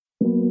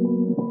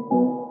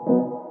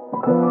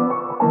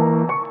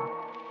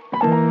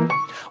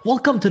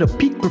Welcome to the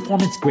Peak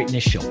Performance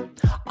Greatness Show.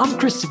 I'm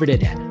Christopher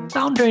Dedian,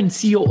 founder and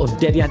CEO of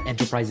Dedian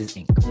Enterprises,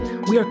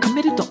 Inc. We are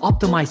committed to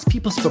optimize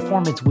people's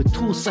performance with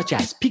tools such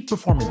as peak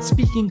performance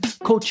speaking,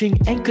 coaching,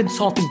 and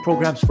consulting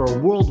programs for a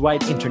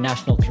worldwide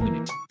international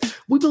community.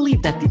 We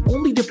believe that the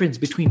only difference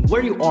between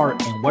where you are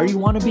and where you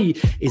want to be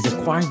is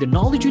acquiring the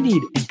knowledge you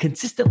need and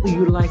consistently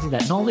utilizing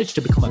that knowledge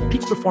to become a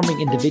peak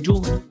performing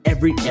individual in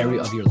every area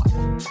of your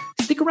life.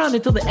 Stick around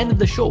until the end of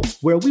the show,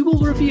 where we will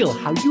reveal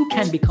how you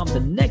can become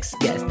the next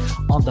guest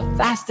on the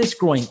fastest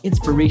growing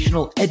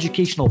inspirational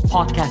educational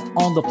podcast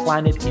on the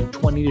planet in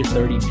 20 to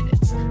 30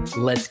 minutes.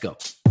 Let's go.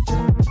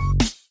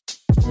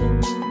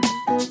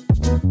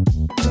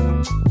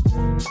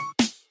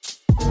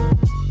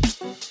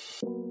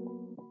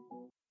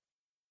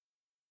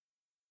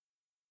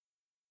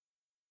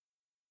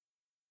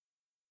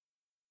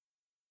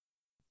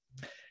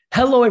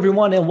 Hello,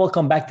 everyone, and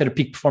welcome back to the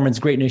Peak Performance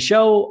Greatness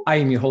Show. I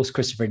am your host,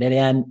 Christopher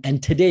Dedian,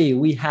 and today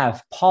we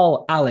have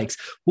Paul Alex,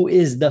 who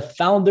is the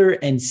founder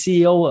and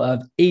CEO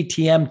of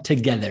ATM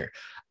Together.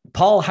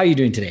 Paul, how are you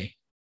doing today?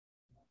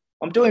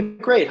 I'm doing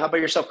great. How about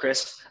yourself,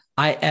 Chris?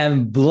 I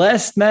am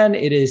blessed, man.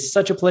 It is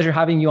such a pleasure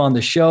having you on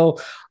the show.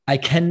 I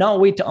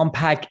cannot wait to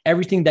unpack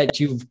everything that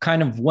you've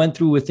kind of went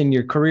through within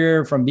your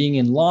career, from being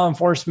in law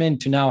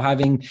enforcement to now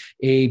having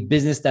a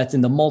business that's in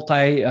the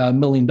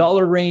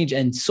multi-million-dollar range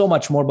and so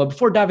much more. But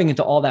before diving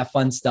into all that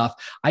fun stuff,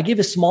 I gave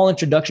a small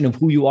introduction of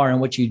who you are and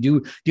what you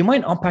do. Do you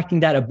mind unpacking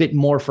that a bit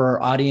more for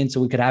our audience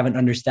so we could have an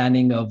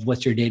understanding of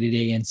what's your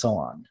day-to-day and so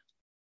on?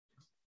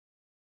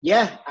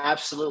 Yeah,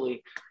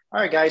 absolutely.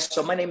 All right, guys.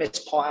 So my name is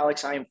Paul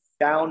Alex. I am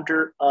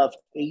founder of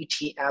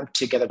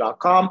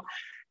ATMtogether.com.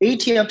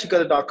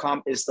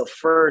 ATMtogether.com is the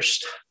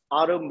first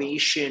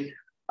automation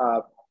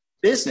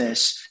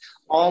business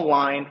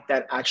online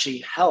that actually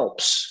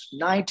helps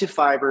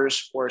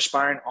 9-to-5ers or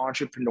aspiring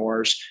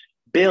entrepreneurs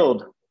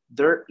build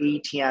their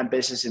ATM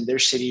business in their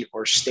city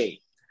or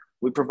state.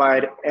 We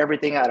provide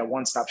everything at a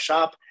one-stop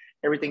shop,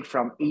 everything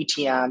from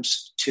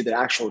ATMs to the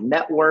actual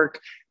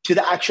network to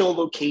the actual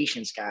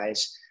locations,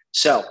 guys.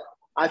 So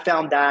I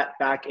found that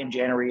back in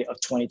January of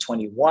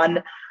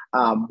 2021.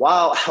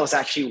 While I was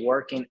actually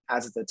working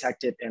as a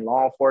detective in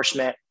law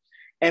enforcement.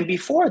 And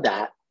before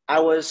that, I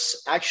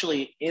was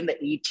actually in the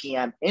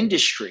ATM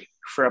industry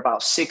for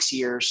about 6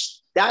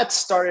 years. That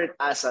started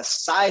as a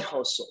side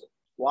hustle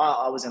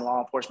while I was in law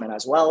enforcement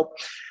as well.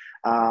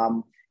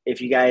 If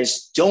you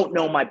guys don't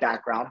know my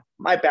background,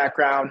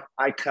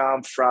 I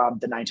come from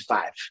the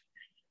 9-to-5.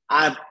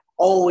 I've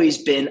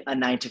always been a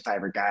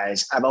 9-to-5er,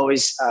 guys. I've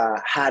always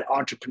had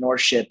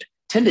entrepreneurship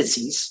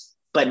tendencies,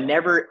 but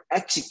never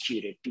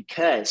executed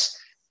because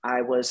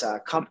I was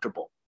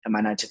comfortable in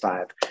my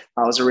 9-to-5.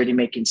 I was already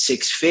making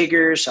 6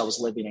 figures. I was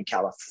living in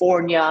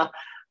California,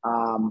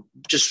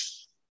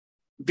 just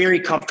very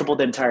comfortable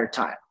the entire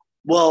time.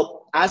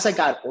 Well, as I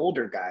got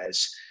older,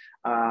 guys,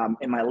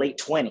 in my late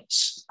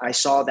 20s, I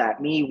saw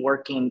that me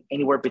working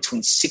anywhere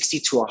between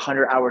 60 to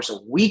 100 hours a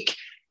week,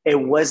 it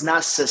was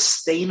not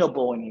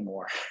sustainable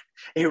anymore.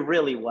 It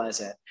really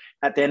wasn't.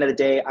 At the end of the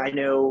day, I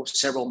know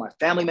several of my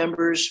family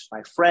members,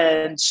 my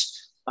friends,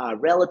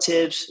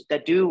 relatives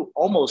that do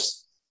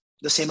almost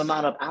the same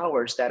amount of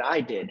hours that I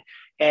did.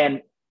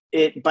 And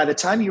by the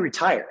time you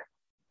retire,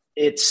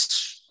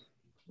 it's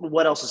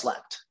what else is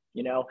left?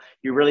 You know,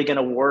 you're really going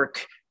to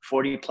work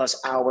 40 plus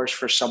hours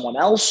for someone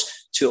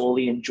else to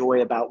only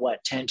enjoy about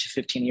 10 to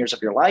 15 years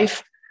of your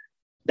life.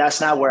 That's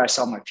not where I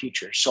saw my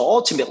future. So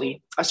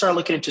ultimately, I started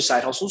looking into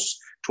side hustles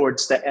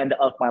towards the end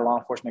of my law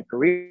enforcement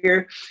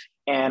career.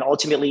 And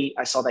ultimately,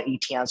 I saw that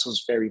ATMs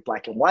was very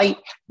black and white,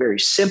 very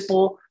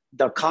simple.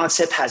 The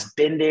concept has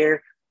been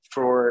there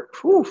for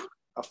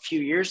a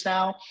few years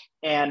now,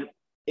 and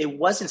it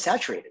wasn't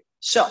saturated.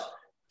 So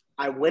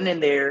I went in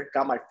there,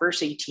 got my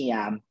first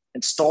ATM,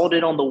 installed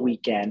it on the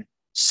weekend,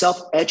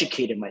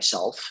 self-educated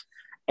myself,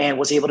 and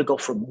was able to go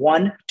from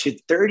 1 to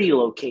 30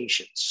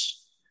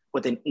 locations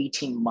within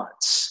 18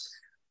 months.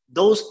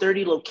 Those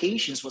 30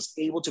 locations was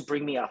able to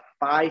bring me a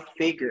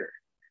 5-figure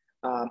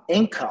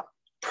income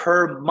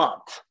per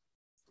month,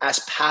 as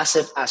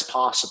passive as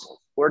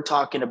possible. We're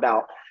talking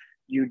about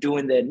you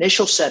doing the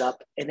initial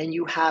setup, and then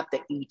you have the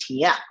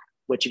ATM,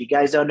 which if you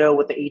guys don't know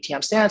what the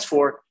ATM stands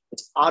for,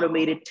 it's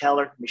automated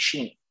teller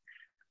machine.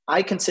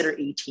 I consider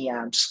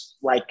ATMs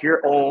like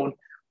your own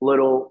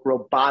little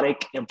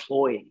robotic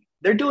employee.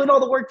 They're doing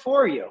all the work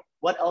for you.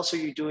 What else are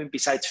you doing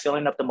besides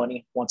filling up the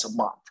money once a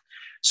month?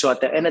 So at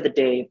the end of the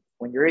day,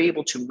 when you're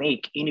able to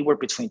make anywhere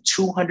between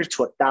 $200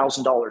 to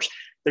 $1,000,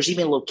 there's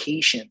even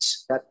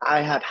locations that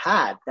I have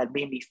had that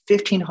made me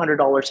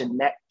 $1,500 in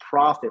net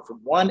profit from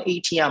one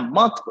ATM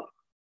monthly.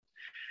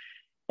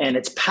 And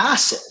it's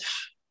passive.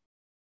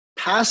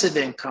 Passive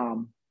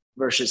income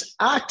versus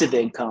active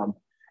income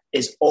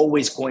is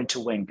always going to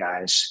win,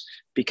 guys.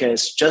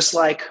 Because just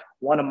like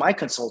one of my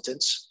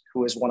consultants,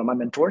 who is one of my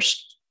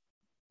mentors,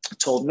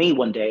 told me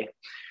one day,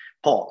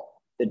 Paul,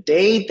 the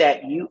day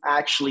that you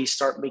actually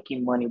start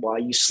making money while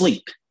you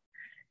sleep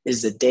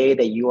is the day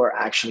that you are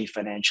actually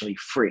financially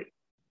free.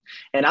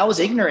 And I was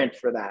ignorant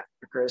for that,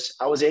 Chris.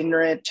 I was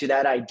ignorant to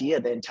that idea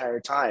the entire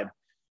time.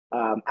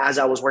 As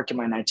I was working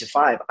my 9 to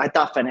 5, I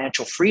thought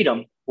financial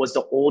freedom was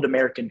the old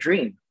American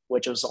dream,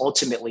 which was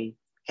ultimately,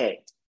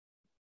 hey,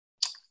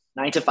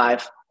 9 to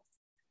 5,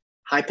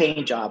 high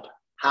paying job,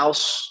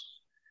 house,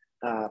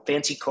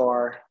 fancy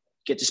car,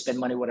 get to spend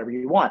money, whatever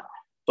you want.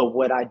 But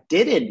what I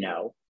didn't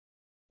know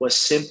was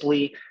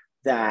simply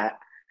that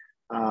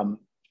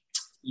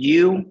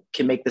you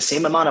can make the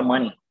same amount of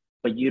money,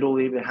 but you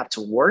don't even have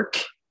to work,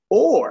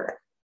 or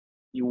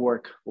you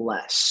work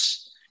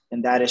less.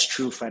 And that is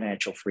true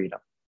financial freedom.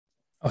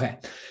 Okay.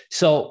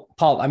 So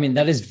Paul, I mean,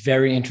 that is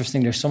very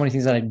interesting. There's so many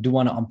things that I do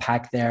want to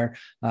unpack there,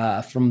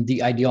 from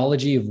the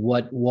ideology of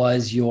what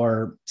was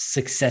your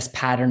success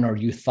pattern, or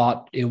you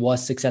thought it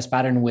was success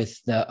pattern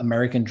with the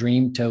American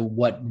dream, to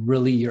what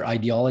really your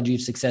ideology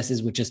of success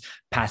is, which is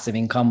passive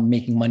income,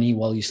 making money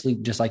while you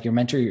sleep, just like your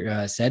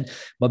mentor said.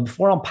 But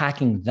before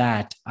unpacking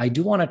that, I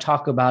do want to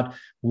talk about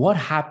what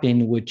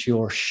happened with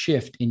your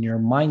shift in your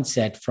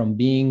mindset from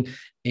being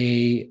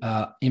a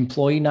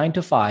employee 9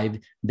 to 5,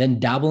 then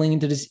dabbling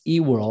into this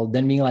e-world,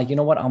 then being like, you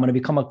know what, I'm going to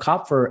become a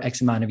cop for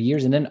X amount of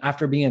years. And then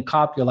after being a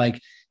cop, you're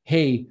like,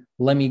 hey,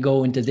 let me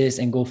go into this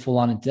and go full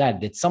on into that.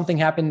 Did something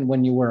happen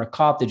when you were a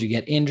cop? Did you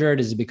get injured?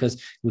 Is it because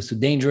it was too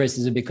dangerous?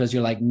 Is it because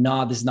you're like,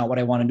 nah, this is not what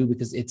I want to do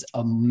because it's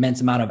an immense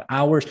amount of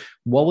hours?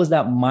 What was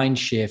that mind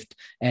shift?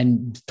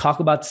 And talk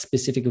about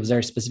specific, was there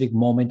a specific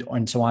moment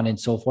and so on and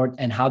so forth?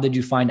 And how did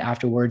you find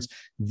afterwards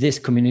this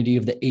community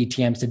of the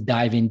ATMs to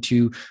dive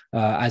into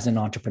as an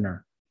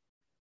entrepreneur?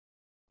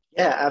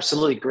 Yeah,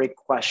 absolutely. Great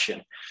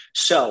question.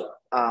 So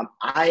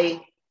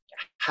I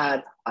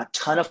had a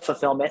ton of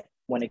fulfillment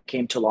when it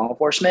came to law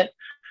enforcement.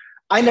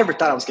 I never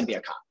thought I was going to be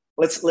a cop.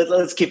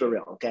 Let's keep it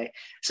real, okay?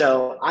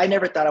 So I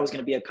never thought I was going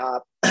to be a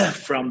cop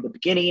from the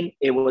beginning.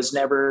 It was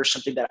never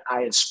something that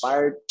I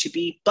aspired to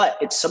be, but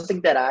it's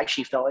something that I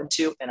actually fell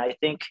into, and I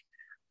think,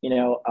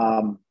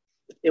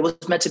 it was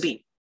meant to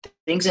be.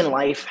 Things in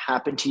life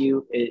happen to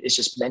you. It's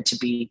just meant to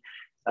be.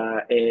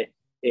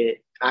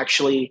 It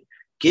actually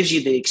gives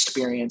you the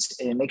experience,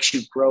 and it makes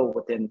you grow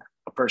within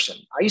a person.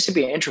 I used to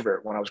be an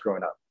introvert when I was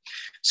growing up.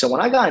 So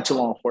when I got into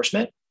law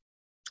enforcement,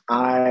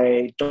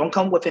 I don't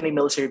come with any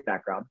military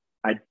background.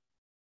 I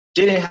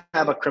didn't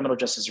have a criminal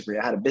justice degree.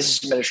 I had a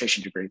business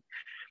administration degree.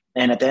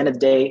 And at the end of the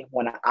day,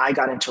 when I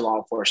got into law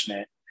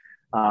enforcement,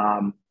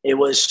 it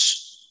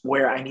was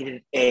where I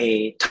needed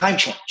a time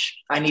change.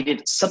 I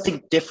needed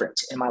something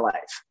different in my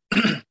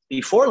life.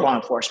 Before law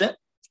enforcement,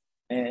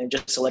 and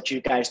just to let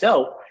you guys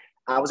know,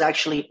 I was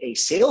actually a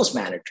sales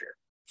manager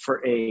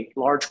for a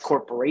large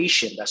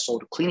corporation that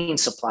sold cleaning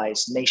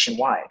supplies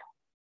nationwide.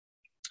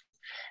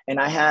 And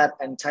I had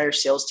an entire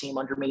sales team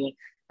under me.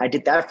 I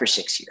did that for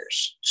 6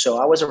 years. So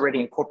I was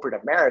already in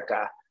corporate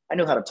America. I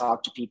knew how to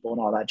talk to people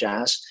and all that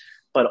jazz.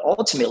 But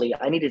ultimately,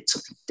 I needed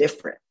something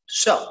different.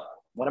 So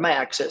one of my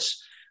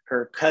exes,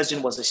 her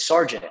cousin was a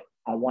sergeant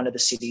on one of the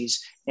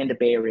cities in the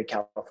Bay Area,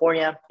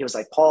 California. He was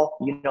like, Paul,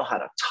 you know how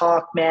to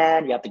talk,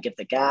 man. You have to get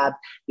the gab.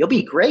 You'll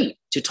be great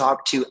to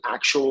talk to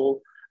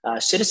actual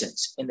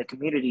citizens in the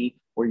community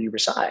where you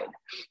reside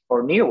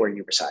or near where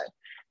you reside.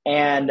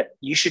 And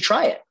you should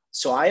try it.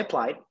 So I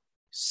applied.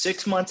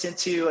 6 months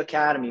into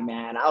academy,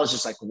 man, I was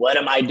just like, what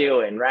am I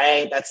doing?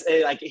 Right? That's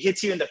like, it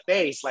hits you in the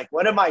face. Like,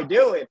 what am I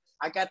doing?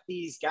 I got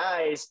these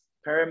guys,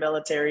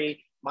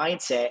 paramilitary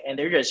mindset, and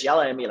they're just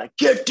yelling at me like,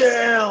 get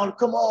down,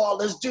 come on,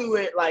 let's do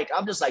it. Like,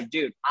 I'm just like,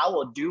 dude, I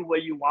will do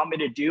what you want me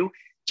to do.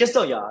 Just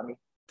don't yell at me,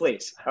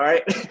 please. All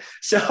right.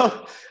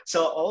 So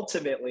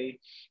ultimately,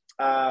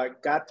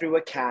 got through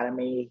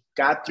academy,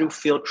 got through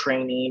field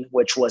training,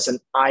 which was an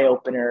eye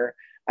opener.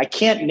 I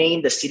can't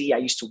name the city I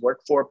used to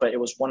work for, but it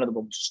was one of the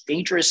most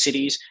dangerous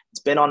cities.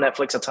 It's been on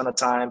Netflix a ton of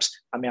times.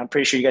 I mean, I'm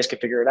pretty sure you guys can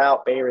figure it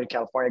out. Bay Area,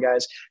 California,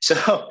 guys.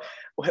 So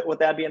with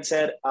that being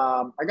said,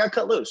 I got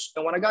cut loose.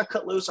 And when I got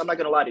cut loose, I'm not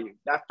going to lie to you.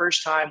 That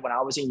first time when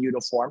I was in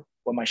uniform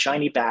with my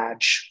shiny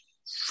badge,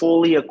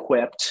 fully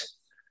equipped,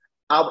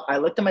 I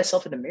looked at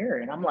myself in the mirror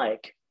and I'm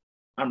like,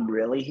 I'm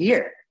really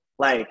here.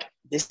 Like,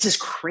 this is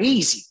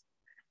crazy.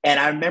 And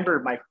I remember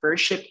my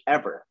first shift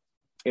ever.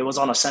 It was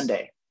on a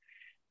Sunday.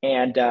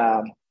 And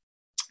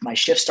my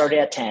shift started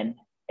at 10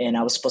 and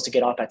I was supposed to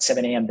get off at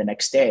 7 a.m. the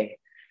next day.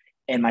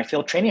 And my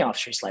field training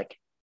officer,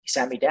 he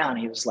sat me down.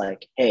 He was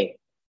like, hey,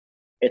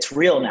 it's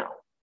real now.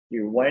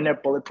 You're wearing a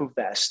bulletproof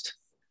vest.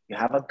 You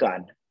have a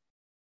gun.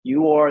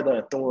 You are the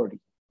authority.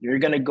 You're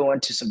going to go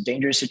into some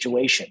dangerous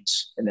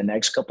situations in the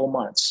next couple of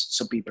months.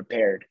 So be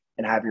prepared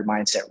and have your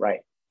mindset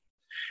right.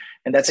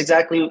 And that's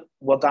exactly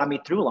what got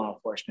me through law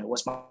enforcement,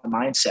 was my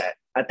mindset.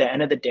 At the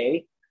end of the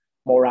day,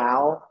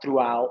 morale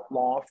throughout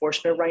law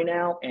enforcement right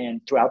now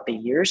and throughout the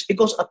years, it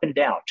goes up and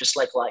down, just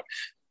like life.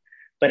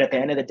 But at the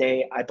end of the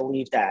day, I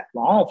believe that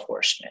law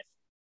enforcement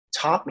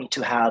taught me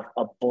to have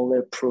a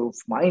bulletproof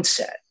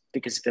mindset,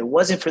 because if it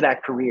wasn't for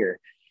that career,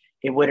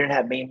 it wouldn't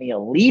have made me a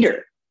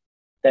leader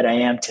that I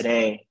am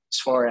today, as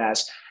far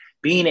as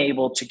being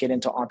able to get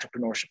into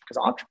entrepreneurship. Because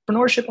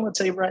entrepreneurship, I'm going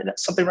to tell you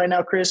something right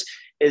now, Chris,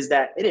 is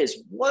that it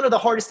is one of the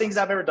hardest things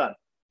I've ever done.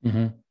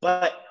 Mm-hmm.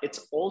 But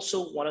it's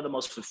also one of the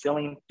most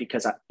fulfilling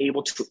because I'm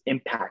able to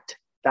impact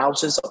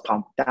thousands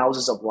upon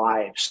thousands of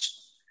lives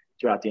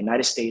throughout the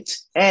United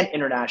States and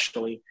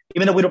internationally,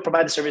 even though we don't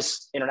provide the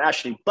service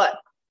internationally, but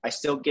I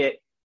still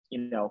get,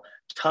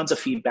 tons of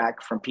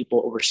feedback from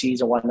people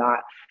overseas and whatnot.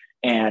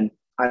 And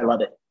I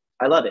love it.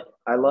 I love it.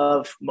 I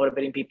love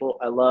motivating people.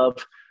 I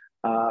love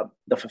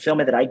the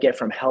fulfillment that I get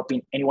from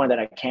helping anyone that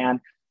I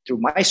can through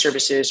my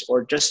services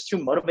or just to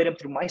motivate them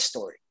through my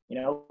story,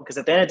 because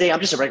at the end of the day, I'm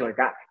just a regular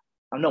guy.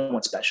 I'm no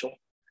one special.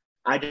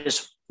 I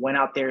just went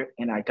out there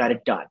and I got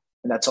it done.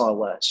 And that's all it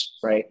was,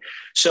 right?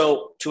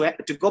 So to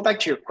go back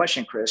to your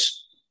question,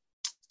 Chris,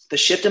 the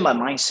shift in my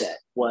mindset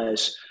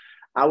was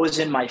I was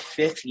in my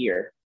 5th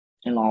year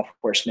in law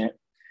enforcement.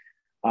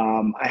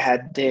 I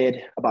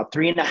did about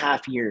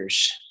 3.5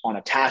 years on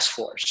a task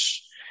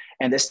force.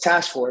 And this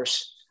task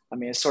force, I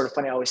mean, it's sort of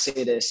funny. I always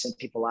say this and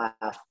people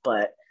laugh,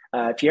 but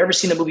if you ever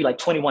seen the movie like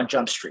 21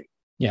 Jump Street,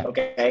 yeah.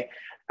 Okay.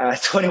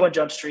 21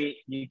 Jump Street,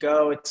 you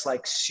go, it's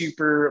like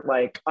super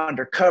like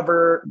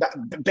undercover.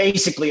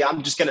 Basically,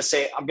 I'm going to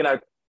say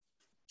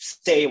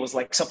it was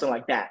like something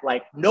like that.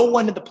 Like no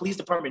one in the police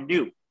department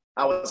knew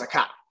I was a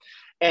cop.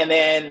 And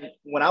then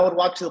when I would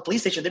walk to the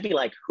police station, they'd be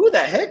like, who the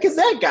heck is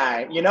that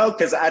guy?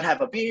 Because I'd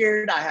have a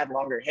beard, I had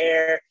longer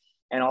hair.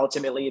 And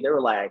ultimately they were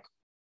like,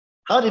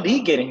 how did he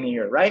get in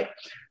here? Right.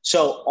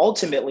 So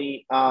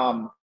ultimately,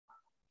 I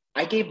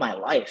gave my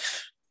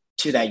life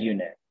to that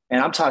unit. And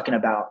I'm talking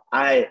about,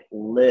 I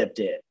lived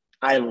it.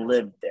 I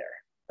lived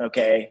there.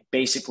 Okay.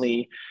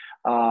 Basically,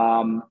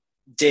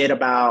 did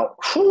about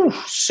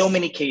so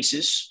many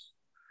cases,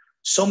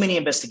 so many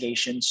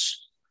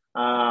investigations.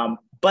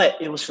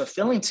 But it was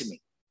fulfilling to me.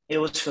 It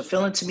was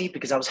fulfilling to me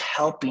because I was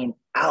helping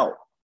out.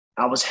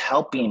 I was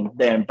helping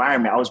the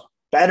environment. I was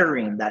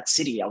bettering that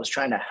city. I was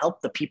trying to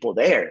help the people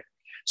there.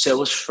 So it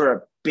was for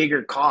a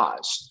bigger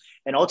cause.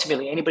 And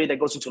ultimately, anybody that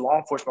goes into law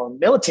enforcement or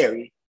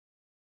military,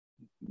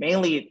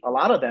 mainly a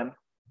lot of the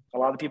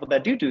people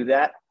that do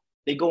that,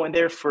 they go in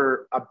there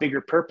for a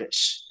bigger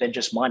purpose than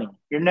just money.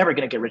 You're never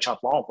going to get rich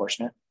off law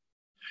enforcement.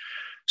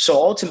 So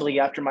ultimately,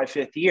 after my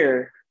 5th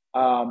year,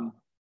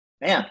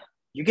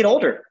 you get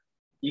older.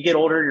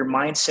 Your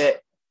mindset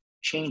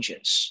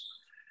changes.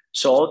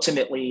 So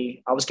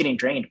ultimately, I was getting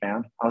drained,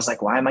 man. I was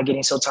like, why am I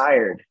getting so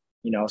tired?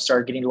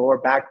 Started getting lower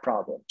back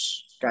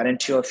problems, got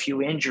into a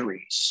few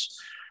injuries,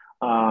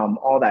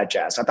 all that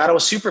jazz. I thought I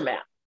was Superman.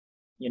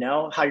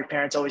 How your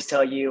parents always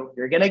tell you,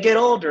 you're going to get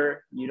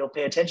older. You don't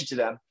pay attention to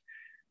them.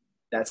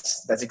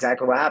 That's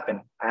exactly what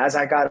happened. As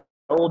I got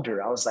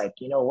older, I was like,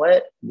 you know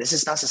what? This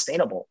is not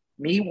sustainable.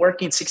 Me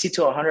working 60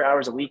 to 100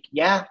 hours a week.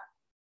 Yeah,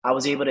 I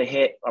was able to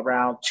hit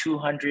around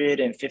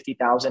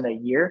 250,000 a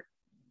year.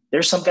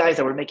 There's some guys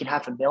that were making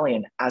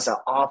 $500,000 as an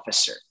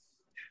officer,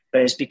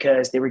 but it's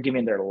because they were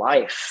giving their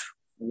life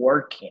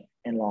working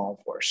in law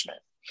enforcement.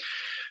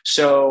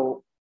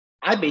 So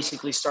I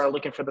basically started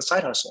looking for the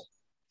side hustle.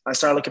 I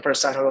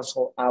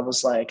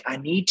was like, I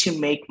need to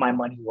make my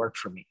money work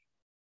for me.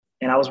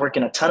 And I was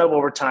working a ton of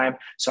overtime.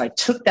 So I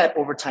took that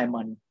overtime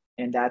money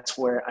and that's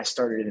where I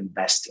started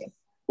investing,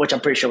 which I'm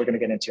pretty sure we're going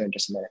to get into in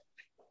just a minute.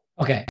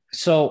 Okay.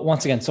 So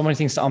once again, so many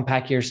things to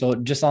unpack here. So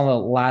just on the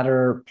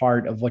latter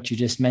part of what you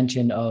just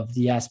mentioned of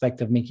the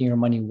aspect of making your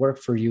money work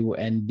for you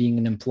and being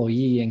an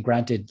employee, and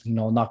granted,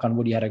 knock on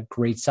wood, you had a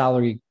great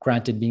salary.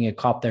 Granted, being a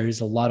cop, there is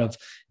a lot of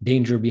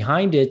danger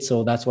behind it.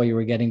 So that's why you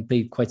were getting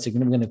paid quite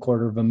significant,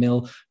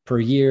 $250,000 per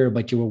year,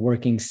 but you were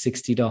working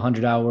 60 to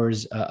 100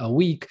 hours a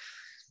week.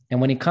 And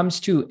when it comes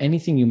to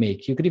anything you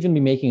make, you could even be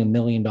making $1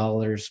 million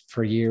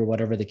per year,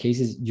 whatever the case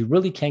is, you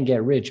really can't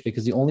get rich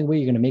because the only way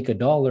you're going to make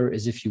 $1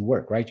 is if you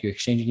work, right? You're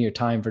exchanging your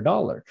time for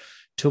dollar.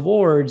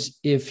 Towards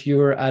if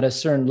you're at a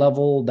certain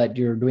level that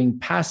you're doing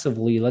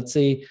passively,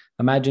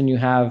 imagine you're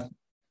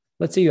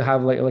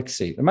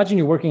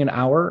working an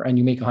hour and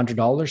you make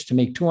 $100. To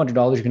make $200, you're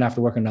going to have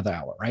to work another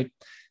hour, right?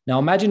 Now,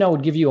 imagine I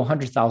would give you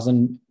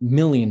 $100,000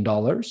 million.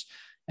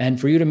 And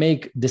for you to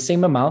make the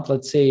same amount,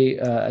 let's say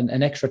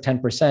an extra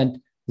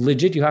 10%,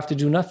 legit, you have to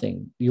do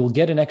nothing. You'll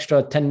get an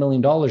extra $10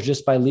 million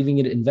just by leaving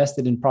it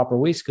invested in proper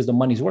ways because the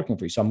money's working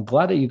for you. So I'm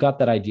glad that you got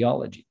that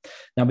ideology.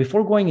 Now,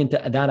 before going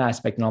into that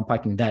aspect and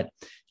unpacking that,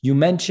 you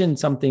mentioned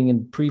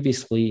something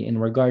previously in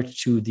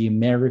regards to the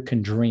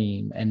American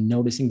dream and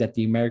noticing that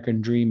the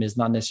American dream is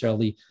not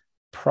necessarily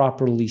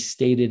properly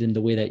stated in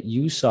the way that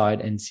you saw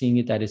it and seeing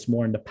it that it's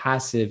more in the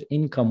passive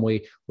income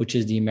way, which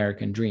is the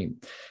American dream.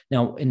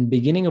 Now, in the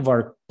beginning of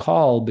our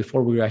call,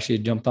 before we actually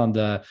jumped on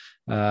the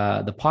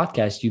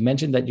podcast, you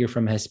mentioned that you're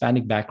from a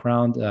Hispanic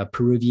background,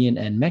 Peruvian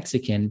and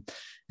Mexican.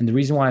 And the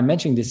reason why I'm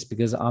mentioning this is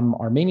because I'm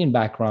Armenian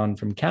background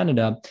from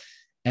Canada.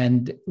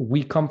 And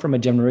we come from a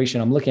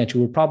generation, I'm looking at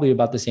you, we're probably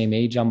about the same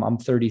age. I'm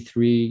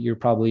 33. You're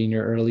probably in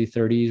your early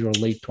 30s or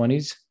late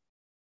 20s.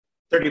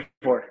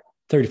 34.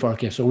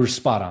 Okay, so we're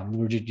spot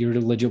on. You're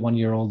legit 1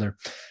 year older,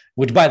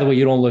 which, by the way,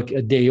 you don't look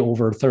a day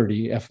over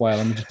 30, FYI.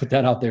 Let me just put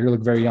that out there. You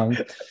look very young.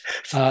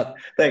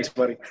 Thanks,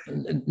 buddy.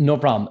 No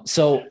problem.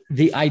 So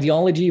the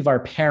ideology of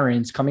our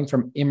parents coming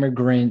from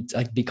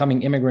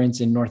becoming immigrants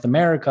in North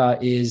America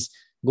is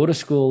go to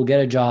school, get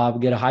a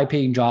job, get a high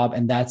paying job.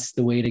 And that's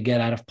the way to get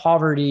out of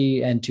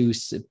poverty and to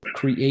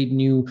create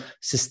new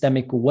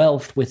systemic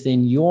wealth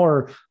within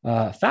your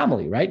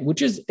family, right?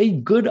 Which is a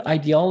good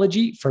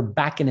ideology for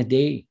back in the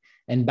day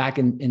and back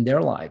in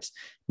their lives.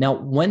 Now,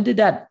 when did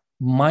that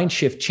mind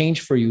shift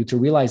change for you to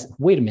realize,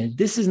 wait a minute,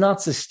 this is not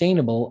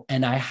sustainable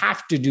and I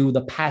have to do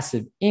the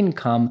passive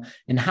income?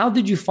 And how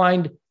did you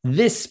find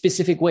this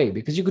specific way?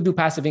 Because you could do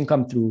passive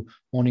income through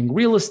owning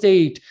real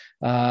estate,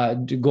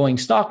 going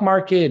stock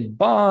market,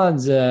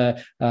 bonds,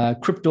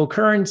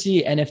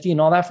 cryptocurrency, NFT,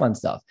 and all that fun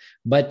stuff.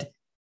 But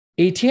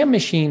ATM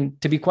machine,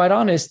 to be quite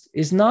honest,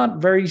 is not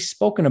very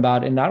spoken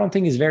about. And I don't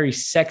think is very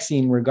sexy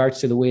in regards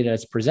to the way that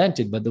it's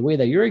presented. But the way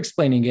that you're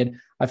explaining it,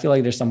 I feel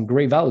like there's some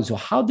great value. So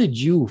how did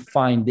you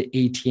find the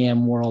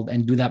ATM world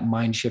and do that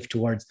mind shift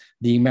towards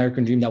the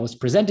American dream that was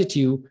presented to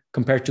you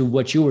compared to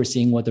what you were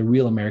seeing, what the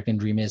real American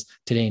dream is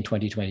today in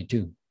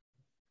 2022?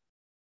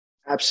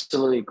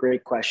 Absolutely.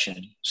 Great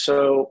question.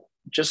 So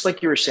just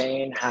like you were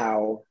saying,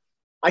 how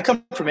I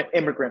come from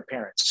immigrant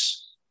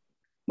parents.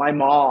 My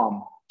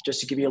mom, just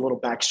to give you a little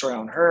backstory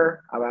on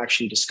her, I've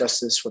actually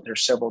discussed this with her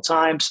several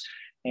times.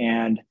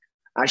 And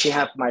I actually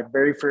have my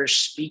very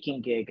first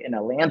speaking gig in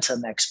Atlanta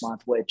next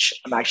month, which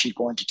I'm actually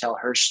going to tell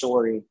her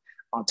story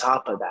on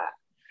top of that.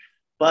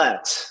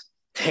 But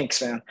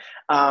thanks, man.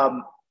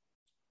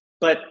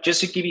 But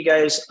just to give you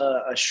guys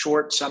a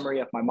short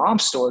summary of my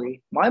mom's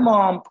story, my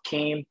mom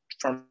came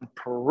from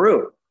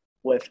Peru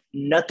with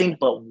nothing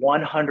but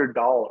 $100.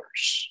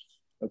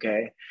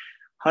 Okay.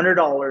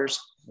 $100,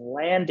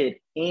 landed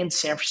in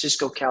San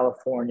Francisco,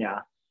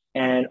 California.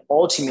 And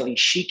ultimately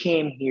she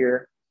came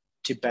here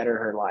to better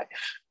her life.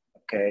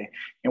 Okay.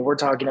 And we're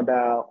talking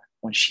about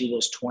when she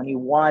was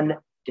 21,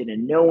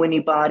 didn't know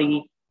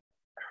anybody,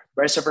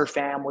 rest of her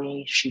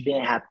family. She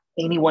didn't have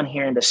anyone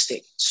here in the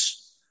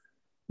States.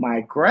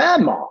 My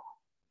grandma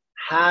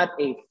had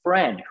a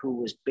friend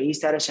who was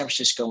based out of San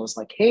Francisco and was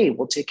like, hey,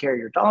 we'll take care of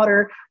your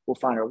daughter. We'll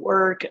find her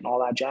work and all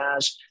that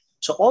jazz.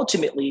 So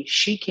ultimately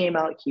she came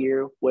out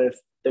here with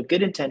the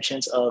good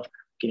intentions of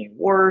getting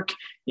work,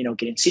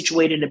 getting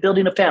situated and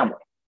building a family.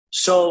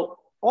 So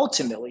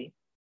ultimately,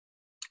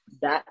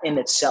 that in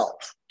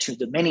itself, to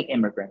the many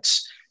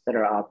immigrants that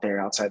are out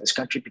there outside this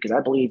country, because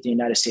I believe the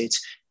United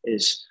States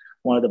is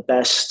one of the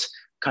best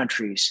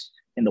countries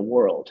in the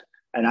world.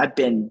 And I've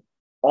been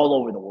all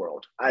over the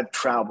world. I've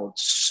traveled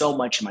so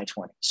much in my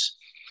 20s.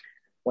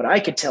 What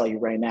I could tell you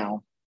right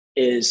now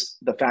is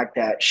the fact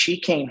that she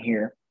came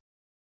here.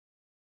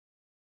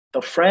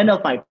 The friend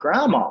of my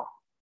grandma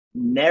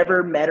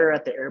never met her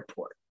at the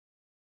airport.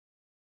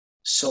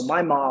 So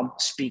my mom,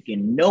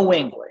 speaking no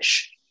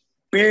English,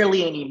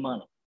 barely any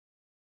money,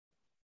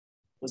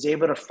 was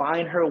able to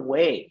find her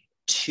way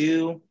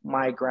to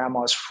my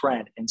grandma's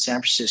friend in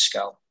San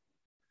Francisco.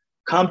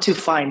 Come to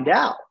find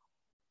out,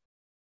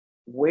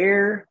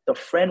 where the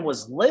friend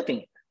was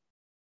living,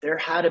 there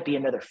had to be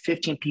another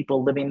 15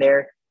 people living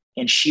there,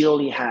 and she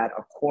only had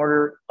a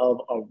quarter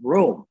of a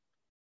room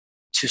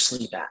to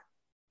sleep at.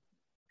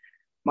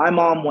 My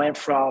mom went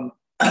from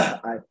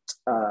a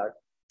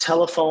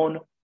telephone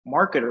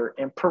marketer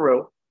in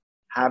Peru,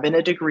 having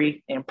a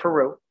degree in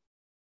Peru,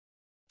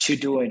 to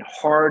doing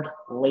hard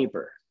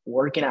labor,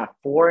 working at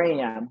 4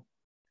 a.m.,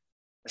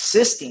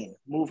 assisting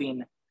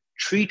moving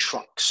tree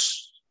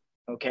trunks,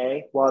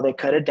 okay, while they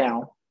cut it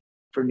down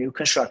for new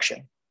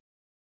construction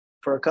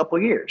for a couple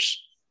of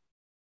years.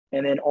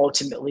 And then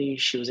ultimately,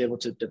 she was able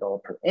to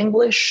develop her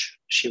English.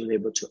 She was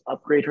able to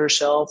upgrade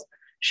herself.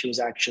 She was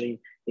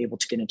actually able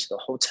to get into the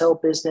hotel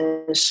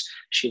business.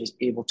 She was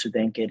able to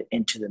then get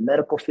into the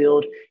medical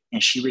field.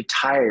 And she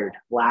retired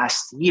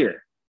last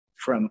year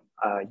from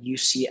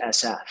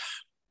UCSF,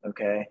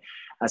 okay,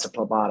 as a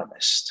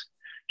phlebotomist.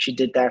 She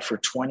did that for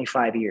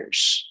 25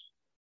 years.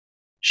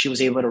 She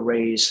was able to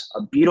raise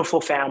a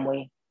beautiful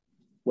family,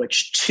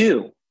 which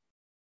 2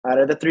 out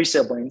of the 3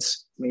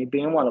 siblings, me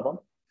being one of them,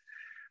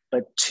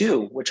 but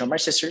 2, which are my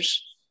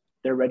sisters,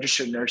 they're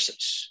registered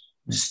nurses,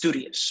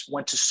 studious,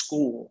 went to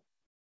school,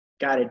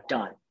 got it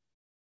done.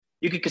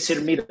 You could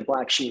consider me the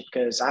black sheep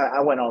because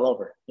I went all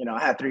over. I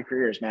had 3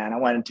 careers, man. I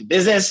went into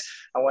business,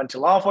 I went to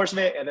law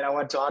enforcement, and then I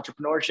went to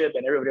entrepreneurship,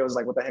 and everybody was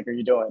like, what the heck are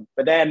you doing?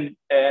 But then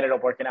it ended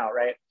up working out,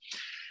 right?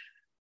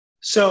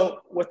 So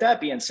with that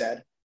being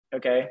said,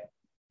 okay,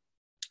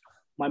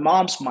 my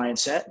mom's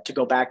mindset, to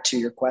go back to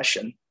your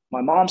question,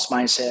 my mom's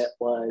mindset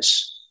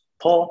was,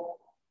 Paul,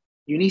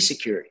 you need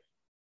security.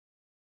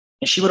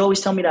 And she would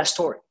always tell me that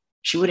story.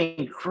 She would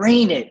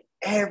ingrain it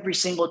every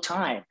single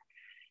time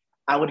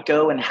I would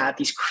go and have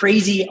these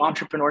crazy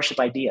entrepreneurship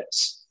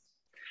ideas.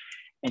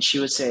 And she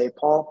would say,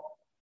 Paul,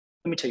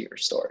 let me tell you your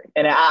story.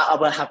 And I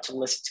would have to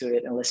listen to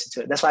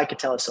it. That's why I could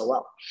tell it so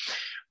well.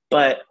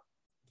 But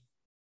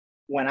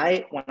when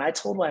I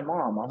told my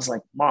mom, I was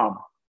like, Mom,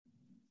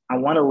 I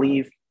want to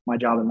leave my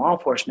job in law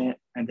enforcement.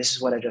 And this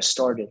is what I just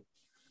started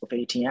with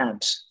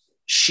ATMs.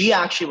 She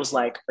actually was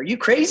like, are you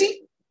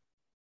crazy?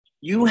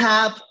 You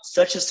have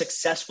such a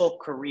successful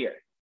career.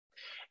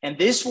 And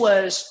this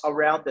was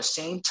around the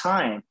same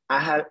time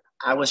I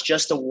was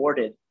just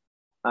awarded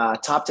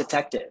top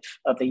detective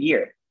of the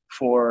year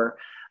for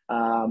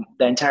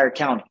the entire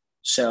county.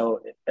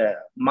 So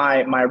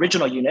my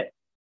original unit,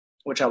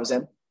 which I was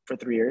in for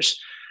 3 years,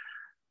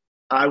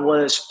 I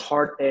was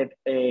part of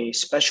a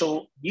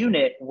special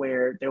unit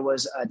where there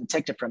was a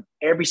detective from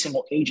every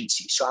single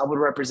agency. So I would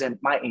represent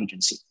my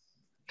agency.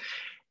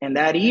 And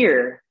that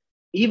year,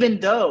 even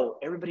though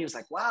everybody was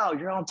like, wow,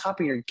 you're on top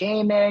of your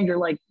game, man. You're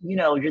like,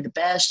 you're the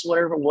best,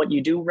 whatever, what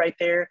you do right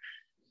there.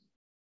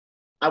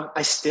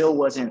 I still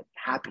wasn't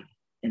happy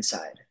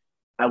inside.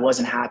 I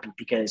wasn't happy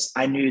because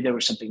I knew there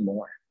was something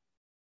more.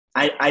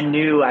 I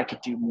knew I could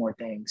do more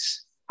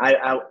things.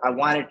 I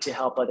wanted to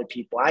help other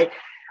people. I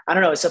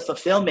don't know. It's a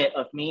fulfillment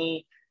of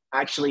me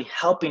actually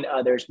helping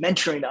others,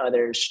 mentoring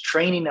others,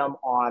 training them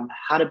on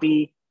how to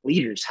be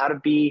leaders, how to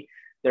be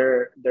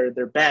their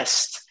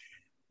best.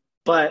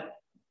 But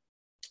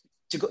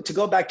to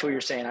go back to what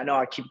you're saying, I know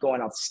I keep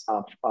going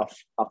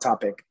off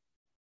topic.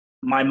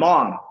 My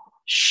mom,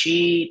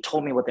 she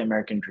told me what the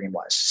American dream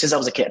was since I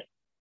was a kid.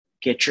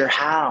 Get your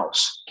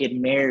house, get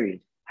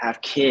married,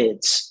 have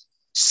kids,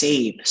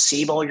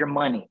 save all your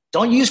money.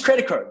 Don't use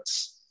credit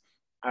cards.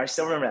 I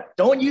still remember that.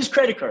 Don't use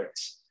credit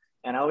cards.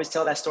 And I always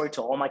tell that story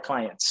to all my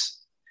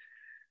clients.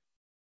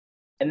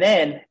 And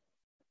then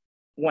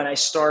when I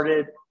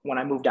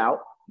moved out,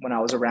 when I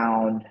was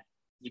around,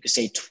 you could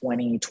say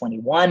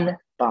 2021,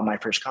 bought my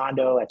first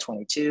condo at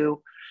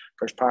 22,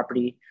 first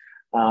property.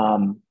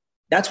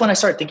 That's when I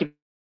started thinking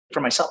for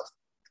myself.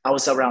 I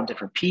was around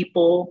different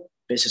people,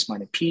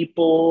 business-minded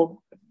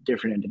people,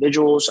 different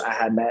individuals. I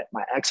had met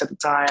my ex at the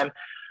time,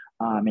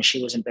 and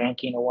she was in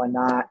banking and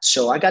whatnot.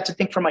 So I got to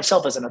think for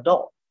myself as an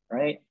adult,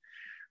 right?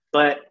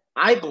 But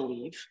I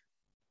believe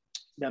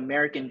the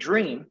American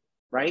dream,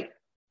 right,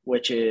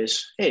 which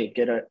is, hey,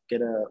 get a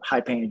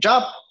high-paying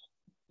job,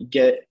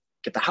 get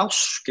the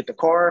house, get the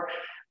car,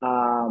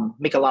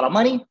 make a lot of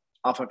money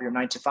off of your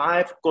 9 to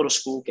 5, go to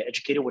school, get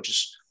educated, which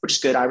is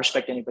good. I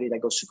respect anybody that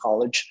goes to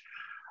college.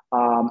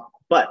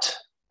 But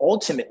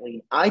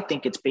ultimately, I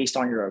think it's based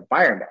on your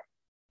environment.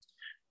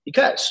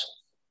 Because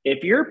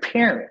if your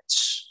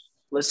parents,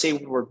 let's say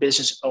we were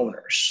business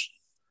owners,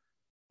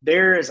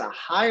 there is a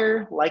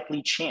higher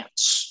likely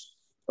chance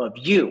of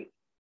you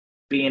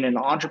being an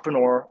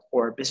entrepreneur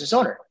or a business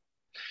owner.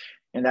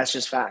 And that's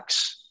just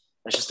facts.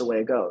 That's just the way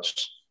it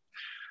goes.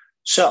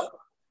 So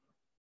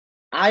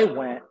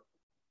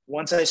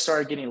once I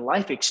started getting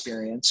life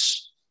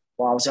experience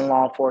while I was in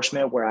law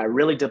enforcement, where I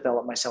really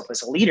developed myself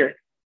as a leader,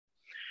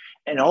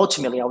 and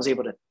ultimately I was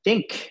able to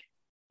think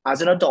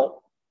as an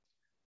adult,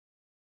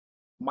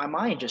 my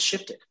mind just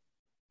shifted.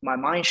 My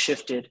mind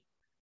shifted,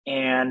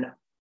 and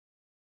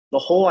the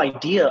whole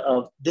idea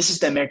of this is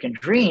the American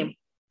dream,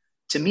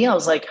 to me, I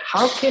was like,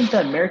 how can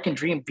the American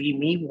dream be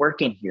me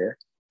working here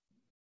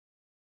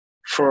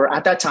for,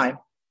 at that time,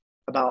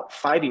 about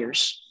 5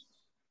 years,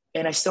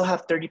 and I still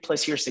have 30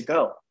 plus years to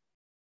go.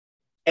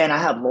 And I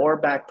have lower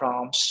back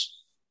problems.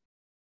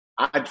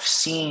 I've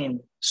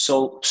seen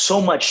so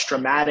much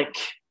traumatic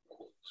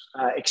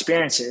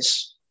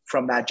experiences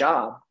from that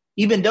job,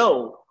 even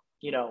though,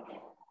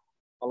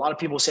 a lot of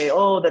people say,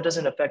 oh, that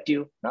doesn't affect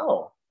you.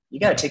 No, you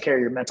got to take care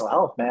of your mental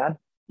health, man.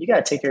 You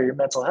got to take care of your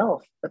mental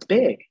health. That's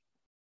big.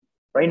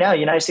 Right now, the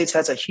United States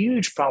has a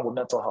huge problem with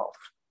mental health.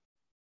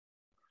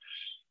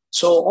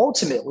 So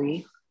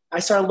ultimately, I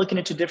started looking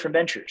into different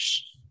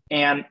ventures.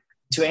 And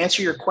to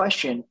answer your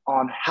question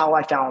on how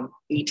I found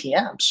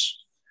ATMs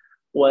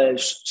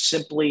was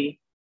simply,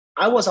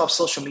 I was off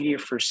social media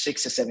for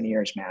 6 to 7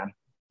 years, man.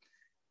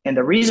 And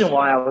the reason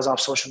why I was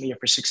off social media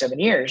for 6, 7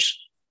 years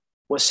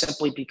was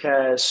simply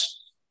because,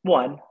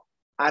 one,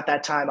 at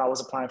that time I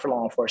was applying for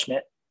law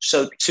enforcement.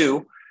 So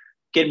two,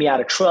 get me out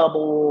of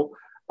trouble.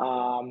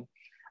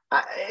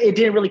 It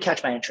didn't really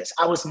catch my interest.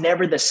 I was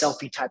never the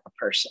selfie type of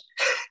person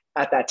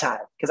at that time.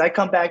 Because I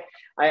come back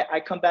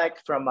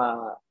from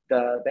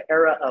the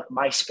era of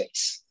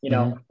MySpace,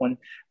 when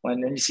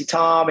you see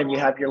Tom and you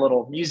have your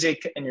little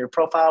music and your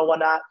profile and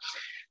whatnot.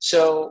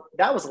 So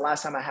that was the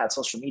last time I had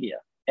social media.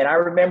 And I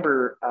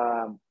remember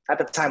at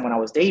the time when I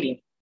was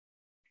dating,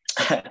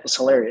 it was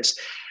hilarious.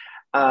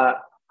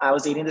 I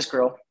was dating this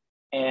girl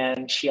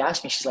and she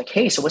asked me, she's like,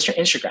 hey, so what's your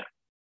Instagram?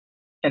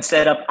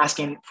 Instead of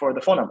asking for the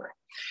phone number.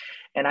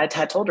 And I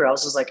had told her, I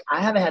was just like,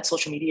 I haven't had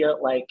social media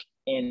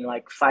in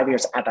 5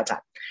 years at that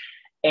time.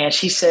 And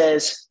she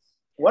says,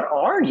 what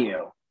are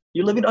you?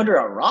 You living under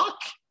a rock?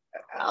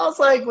 I was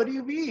like, what do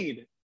you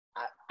mean?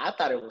 I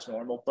thought it was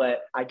normal,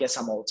 but I guess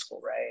I'm old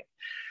school, right?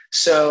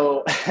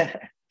 So,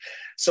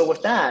 so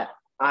with that,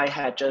 I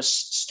had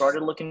just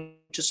started looking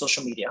into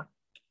social media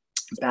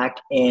back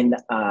in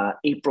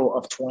April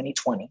of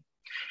 2020.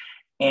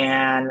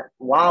 And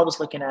while I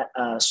was looking at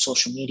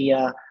social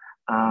media,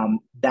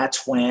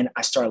 that's when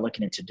I started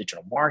looking into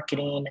digital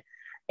marketing.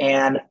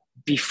 And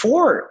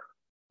before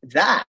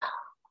that,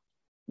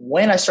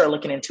 when I started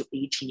looking into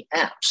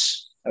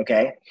ATMs,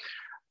 okay,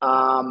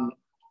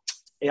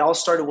 it all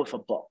started with a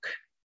book.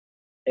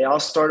 It all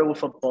started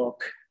with a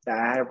book that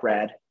I had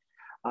read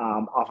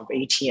off of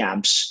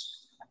ATMs.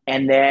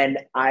 And then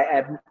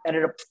I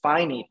ended up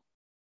finding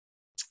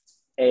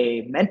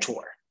a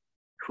mentor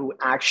who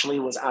actually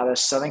was out of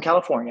Southern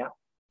California.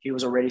 He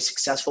was already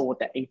successful with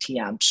the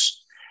ATMs.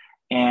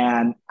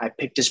 And I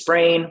picked his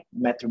brain,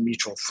 met through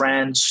mutual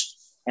friends.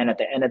 And at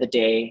the end of the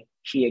day,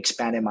 he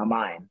expanded my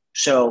mind.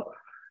 So,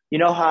 you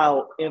know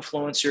how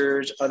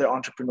influencers, other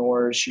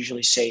entrepreneurs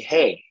usually say,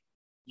 hey,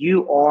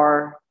 you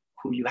are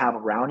who you have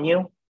around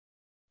you.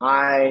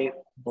 I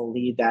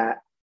believe that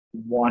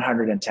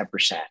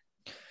 110%.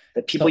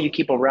 The people you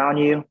keep around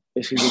you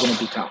is who you're going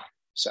to become.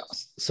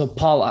 So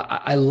Paul,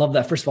 I love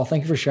that. First of all,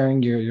 thank you for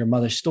sharing your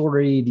mother's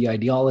story, the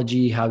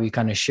ideology, how you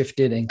kind of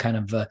shifted and kind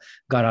of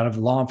got out of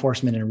law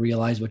enforcement and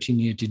realized what you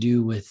needed to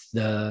do with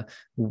to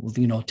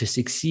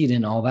succeed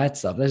and all that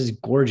stuff. That is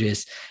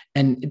gorgeous.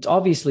 And it's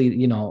obviously,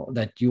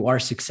 that you are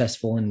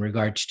successful in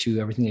regards to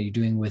everything that you're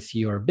doing with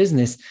your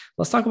business.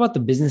 Let's talk about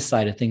the business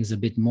side of things a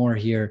bit more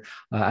here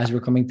as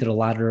we're coming to the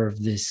latter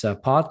of this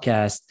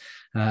podcast.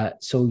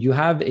 So you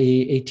have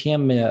a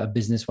ATM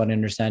business, what I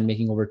understand,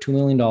 making over $2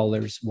 million.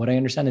 What I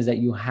understand is that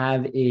you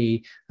have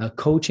a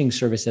coaching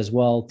service as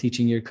well,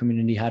 teaching your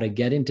community how to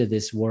get into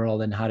this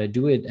world and how to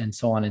do it and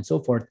so on and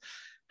so forth.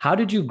 How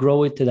did you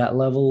grow it to that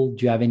level?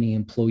 Do you have any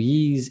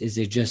employees? Is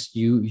it just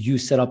you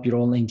set up your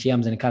own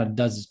ATMs and it kind of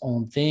does its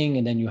own thing?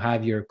 And then you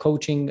have your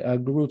coaching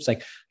groups.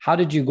 Like, how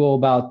did you go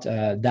about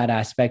that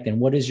aspect? And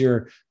what is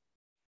your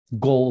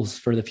goals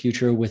for the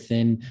future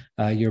within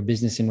your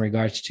business in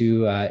regards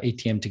to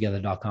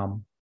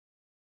atmtogether.com?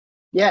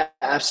 Yeah,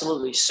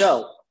 absolutely.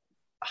 So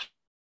I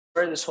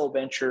started this whole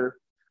venture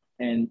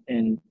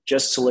and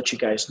just to let you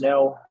guys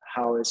know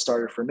how it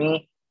started for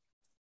me,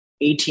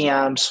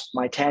 ATMs,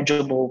 my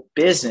tangible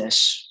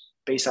business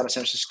based out of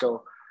San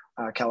Francisco,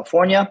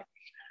 California.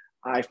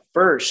 I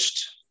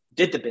first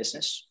did the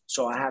business.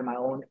 So I had my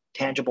own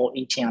tangible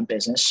ATM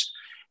business.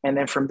 And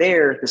then from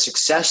there, the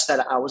success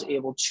that I was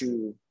able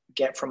to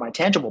get from my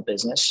tangible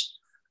business,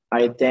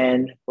 I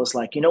then was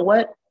like, you know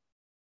what?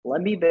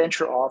 Let me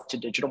venture off to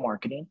digital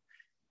marketing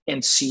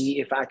and see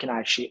if I can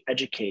actually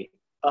educate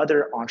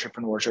other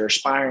entrepreneurs or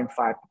aspiring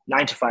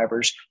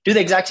 9-to-5ers do the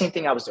exact same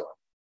thing I was doing.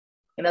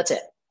 And that's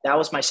it. That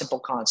was my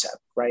simple concept,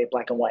 right?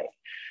 Black and white.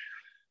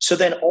 So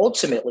then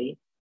ultimately,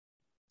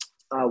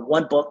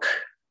 another book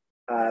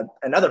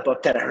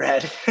that I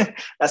read,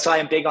 that's why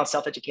I'm big on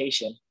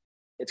self-education.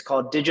 It's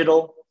called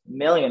Digital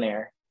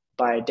Millionaire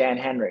by Dan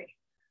Henry.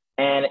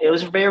 And it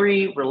was a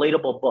very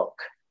relatable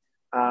book.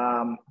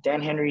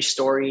 Dan Henry's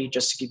story,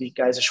 just to give you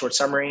guys a short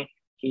summary,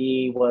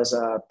 he was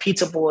a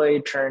pizza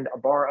boy turned a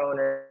bar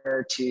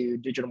owner to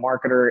digital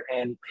marketer,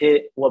 and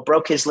what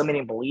broke his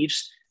limiting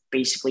beliefs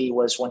basically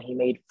was when he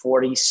made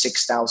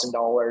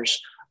 $46,000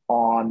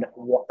 on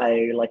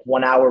a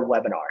 1 hour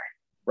webinar,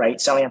 right?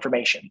 Selling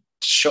information,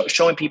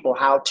 showing people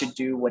how to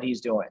do what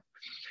he's doing.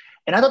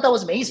 And I thought that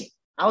was amazing.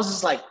 I was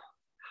just like,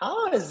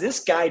 how is this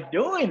guy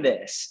doing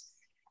this?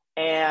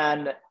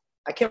 And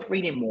I kept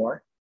reading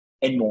more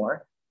and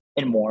more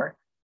and more.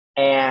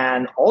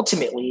 And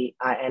ultimately,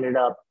 I ended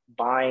up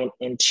buying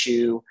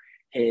into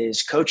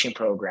his coaching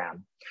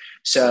program.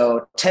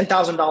 So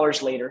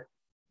 $10,000 later,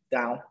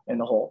 down in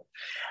the hole,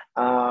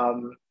 I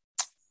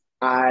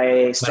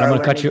started. I'm going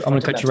to cut you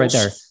right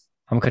there.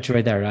 I'm going to cut you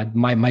right there.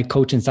 My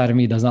coach inside of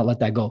me does not let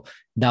that go.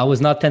 That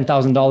was not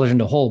 $10,000 in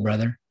the hole,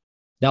 brother.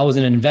 That was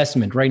an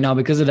investment. Right now,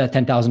 because of that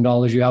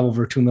 $10,000, you have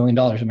over $2 million.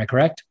 Am I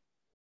correct?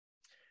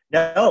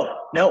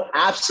 No,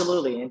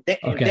 absolutely. And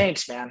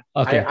thanks, man.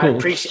 Okay, cool.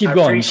 Keep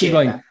going.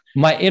 That.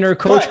 My inner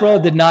coach, bro,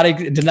 did not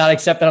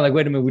accept that. I'm like,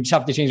 wait a minute, we just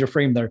have to change your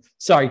frame there.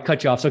 Sorry,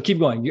 cut you off. So keep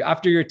going.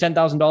 After your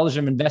 $10,000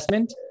 of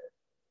investment.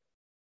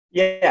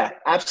 Yeah,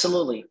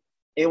 absolutely.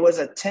 It was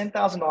a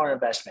 $10,000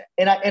 investment.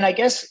 And I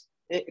guess,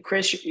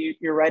 Chris,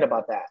 you're right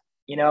about that.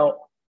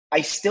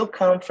 I still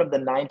come from the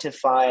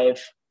 9-to-5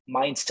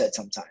 mindset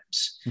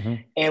sometimes. Mm-hmm.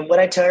 And what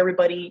I tell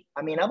everybody,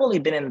 I've only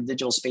been in the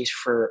digital space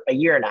for a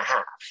year and a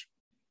half.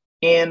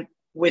 And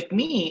with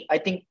me, I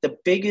think the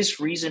biggest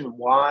reason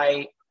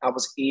why I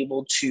was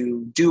able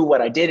to do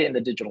what I did in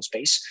the digital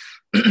space,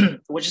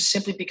 which is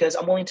simply because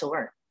I'm willing to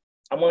learn.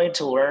 I'm willing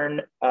to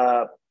learn.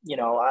 I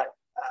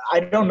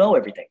don't know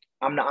everything.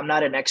 I'm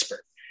not an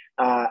expert.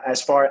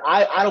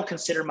 I don't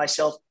consider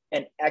myself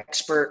an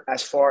expert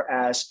as far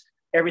as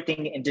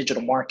everything in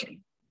digital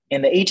marketing.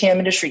 In the ATM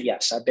industry,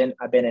 yes, I've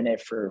been in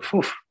it for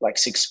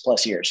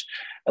 6+ years.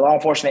 Law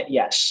enforcement,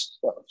 yes,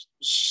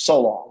 so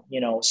long.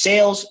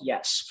 Sales,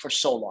 yes, for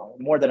so long,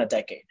 more than a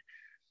decade.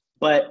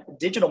 But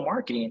digital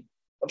marketing,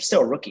 I'm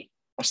still a rookie.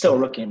 I'm still a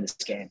rookie in this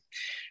game.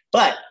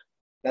 But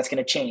that's going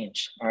to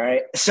change. All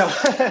right.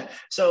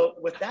 So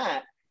with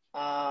that,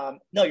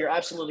 no, you're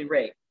absolutely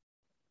right.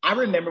 I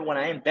remember when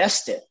I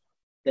invested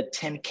the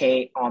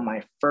 $10K on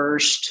my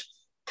first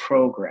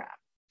program.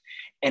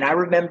 And I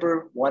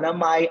remember one of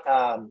my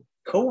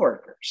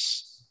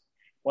coworkers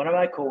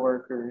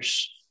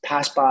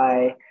passed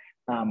by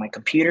my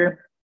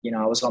computer.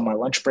 I was on my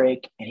lunch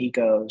break and he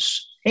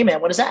goes, "Hey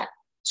man, what is that?"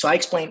 So I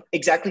explained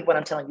exactly what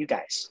I'm telling you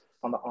guys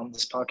on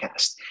this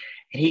podcast.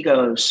 And he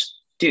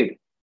goes, "Dude,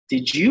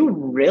 did you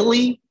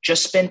really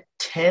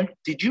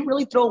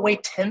throw away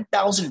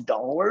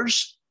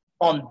 $10,000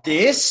 on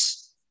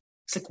this?"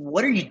 It's like,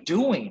 what are you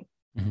doing?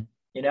 Mm-hmm.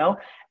 You know?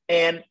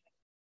 And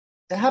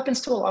that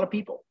happens to a lot of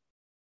people.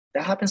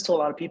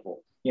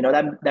 You know,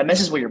 that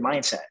messes with your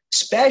mindset,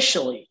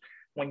 especially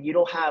when you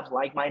don't have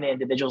like-minded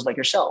individuals like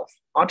yourself.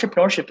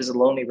 Entrepreneurship is a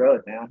lonely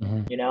road, man.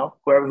 Mm-hmm. You know,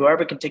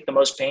 whoever can take the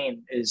most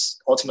pain is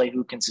ultimately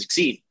who can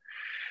succeed.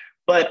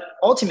 But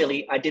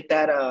ultimately, I did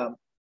that. I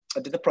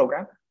did the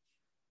program,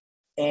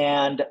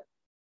 and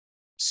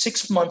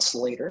 6 months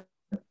later,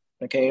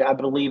 okay, I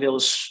believe it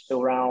was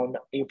around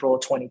April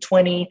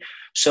 2020.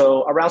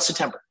 So around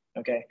September,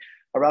 okay,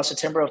 around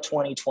September of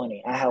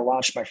 2020, I had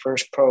launched my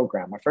first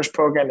program. My first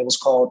program, it was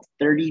called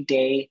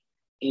 30-day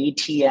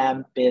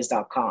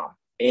ATMbiz.com.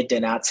 It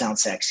did not sound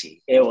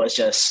sexy. It was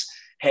just,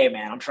 hey,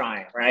 man, I'm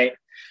trying, right?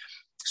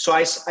 So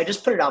I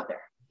just put it out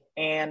there.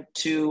 And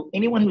to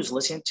anyone who's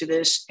listening to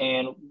this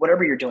and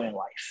whatever you're doing in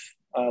life,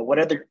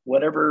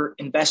 whatever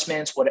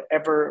investments,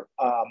 whatever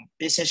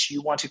business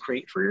you want to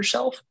create for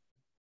yourself,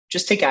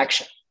 just take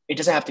action. It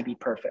doesn't have to be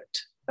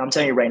perfect. I'm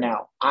telling you right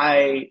now,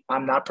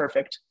 I'm not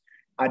perfect.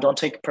 I don't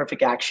take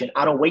perfect action.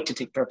 I don't wait to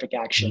take perfect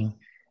action. Mm-hmm.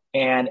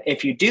 And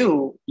if you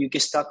do, you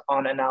get stuck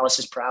on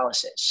analysis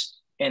paralysis.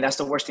 And that's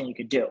the worst thing you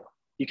could do.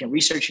 You can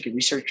research,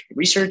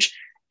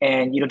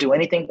 and you don't do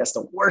anything. That's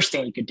the worst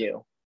thing you could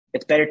do.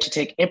 It's better to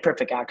take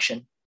imperfect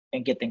action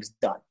and get things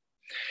done.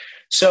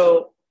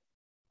 So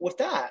with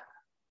that,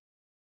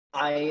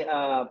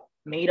 I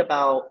made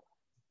about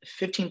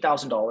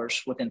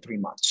 $15,000 within 3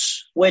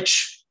 months,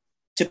 which,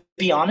 to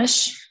be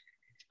honest,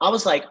 I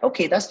was like,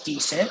 okay, that's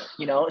decent,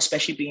 you know,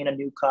 especially being a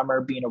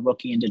newcomer, being a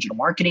rookie in digital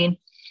marketing.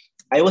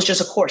 It was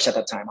just a course at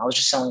that time. I was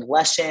just selling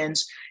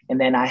lessons. And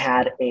then I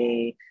had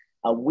a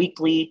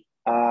weekly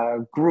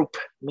group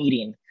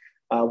meeting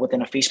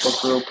within a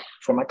Facebook group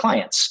for my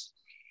clients.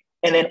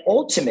 And then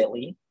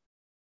ultimately,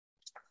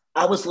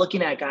 I was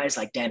looking at guys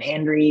like Dan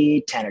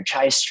Henry, Tanner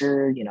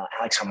Cheister, you know,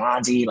 Alex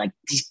Hermanzi, like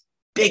these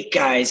big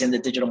guys in the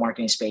digital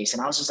marketing space.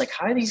 And I was just like,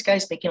 how are these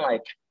guys making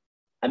like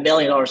 $1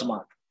 million a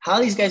month? How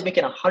are these guys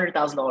making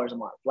 $100,000 a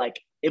month? Like,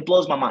 it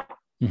blows my mind,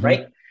 mm-hmm.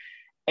 right?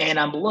 And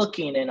I'm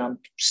looking and I'm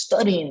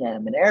studying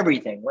them and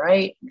everything,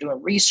 right? I'm doing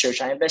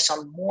research. I invest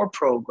on more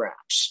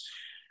programs.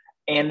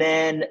 And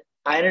then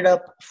I ended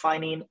up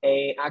finding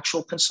an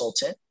actual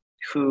consultant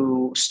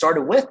who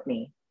started with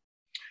me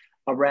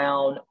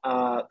around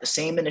the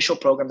same initial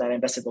program that I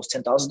invested those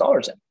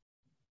 $10,000 in.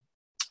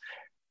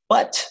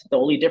 But the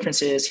only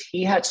difference is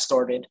he had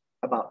started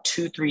about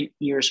 2-3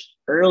 years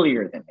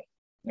earlier than me.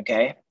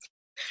 Okay.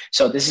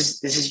 So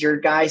this is your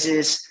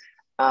guys's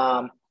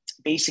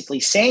basically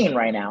saying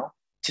right now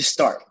to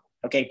start.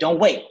 Okay. Don't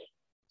wait.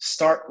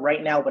 Start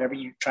right now, whatever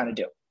you're trying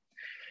to do.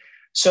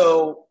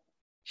 So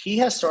he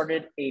has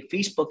started a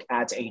Facebook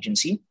ads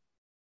agency,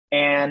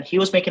 and he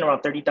was making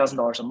around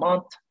 $30,000 a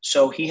month.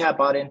 So he had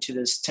bought into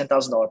this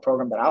 $10,000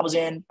 program that I was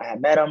in. I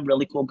had met him,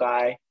 really cool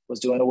guy,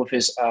 was doing it with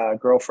his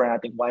girlfriend, I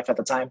think wife at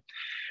the time.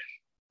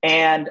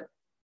 And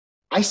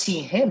I see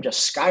him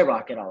just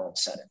skyrocket all of a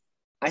sudden.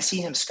 I see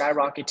him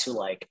skyrocket to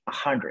like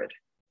 100,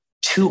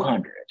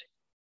 200,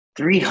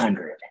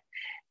 300.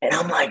 And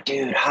I'm like,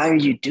 dude, how are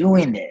you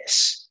doing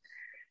this?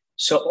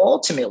 So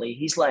ultimately,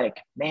 he's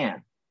like,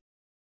 man,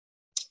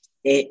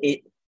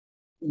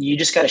 you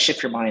just got to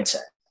shift your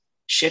mindset.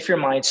 Shift your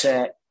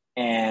mindset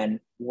and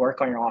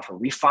work on your offer,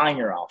 refine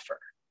your offer.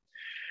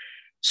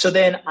 So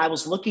then I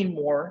was looking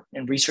more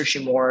and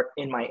researching more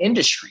in my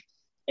industry.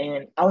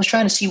 And I was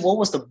trying to see what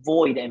was the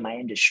void in my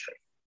industry.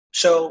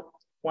 So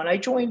when I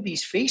joined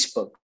these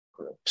Facebook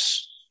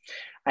groups,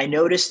 I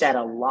noticed that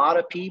a lot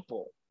of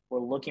people were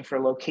looking for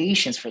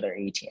locations for their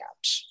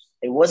ATMs.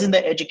 It wasn't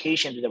the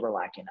education that they were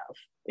lacking of.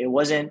 It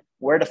wasn't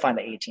where to find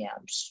the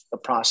ATMs, the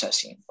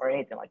processing, or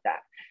anything like that.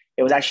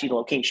 It was actually the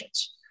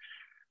locations.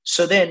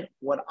 So then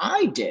what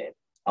I did,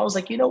 I was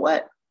like, you know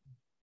what?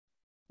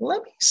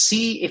 Let me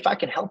see if I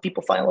can help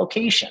people find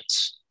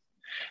locations.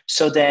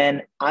 So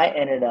then I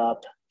ended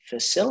up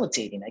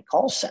facilitating a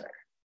call center.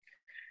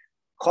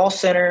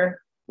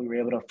 We were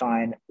able to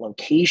find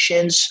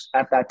locations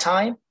at that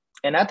time.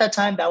 And at that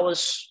time, that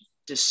was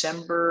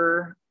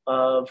December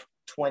of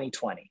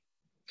 2020.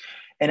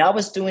 And I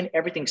was doing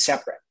everything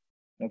separate.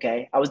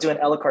 Okay. I was doing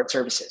a la carte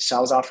services. So I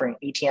was offering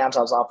ATMs,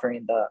 I was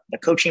offering the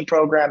coaching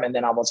program, and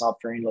then I was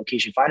offering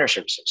location finder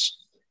services.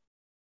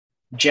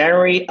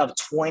 January of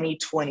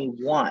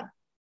 2021,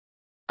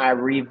 I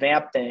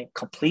revamped the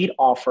complete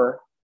offer,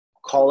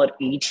 call it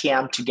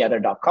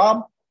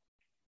ATMtogether.com,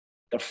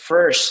 the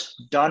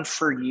first done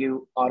for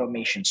you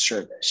automation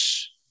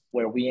service,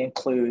 where we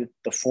include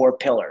the 4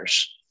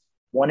 pillars: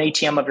 one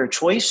ATM of your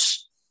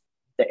choice,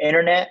 the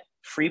internet,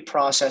 free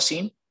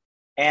processing,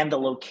 and the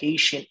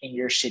location in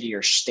your city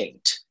or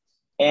state.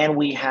 And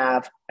we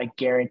have a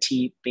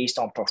guarantee based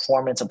on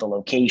performance of the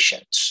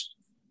locations.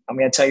 I'm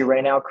going to tell you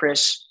right now,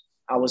 Chris,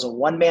 I was a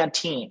one-man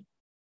team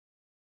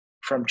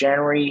from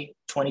January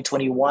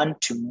 2021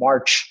 to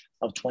March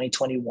of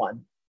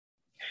 2021.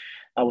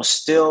 I was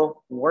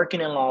still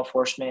working in law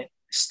enforcement,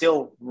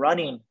 still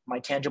running my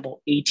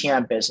tangible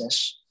ATM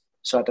business.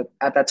 So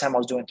at that time, I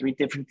was doing 3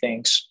 different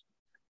things.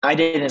 I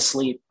didn't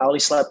sleep. I only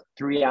slept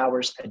 3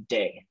 hours a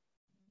day.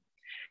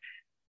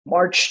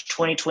 March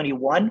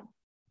 2021,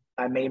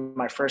 I made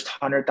my first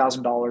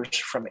 $100,000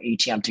 from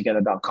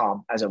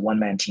ATMtogether.com as a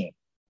one-man team.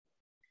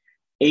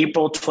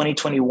 April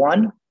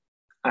 2021,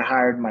 I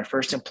hired my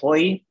first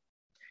employee.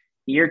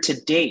 Year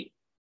to date,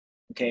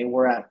 okay,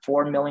 we're at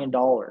 $4 million.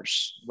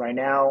 Right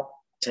now,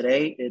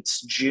 today,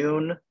 it's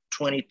June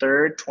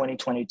 23rd,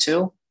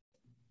 2022,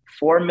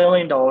 $4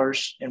 million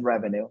in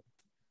revenue.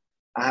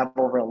 I have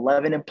over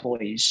 11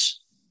 employees,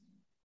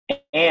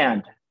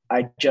 and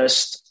I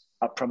just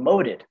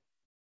promoted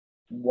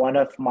one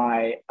of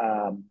my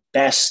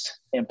best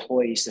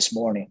employees this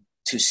morning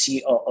to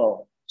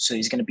COO. So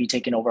he's going to be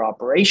taking over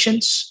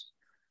operations.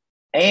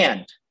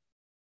 And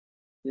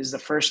this is the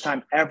first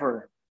time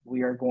ever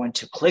we are going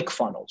to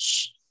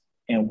ClickFunnels,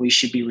 and we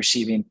should be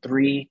receiving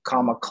 3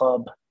 Comma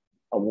Club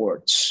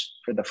awards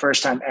for the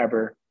first time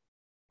ever.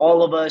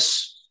 All of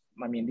us,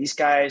 I mean, these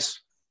guys,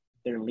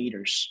 they're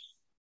leaders,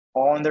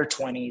 all in their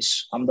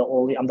 20s. I'm the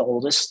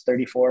oldest,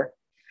 34.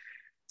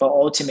 But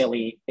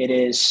ultimately, it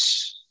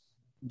is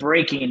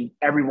breaking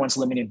everyone's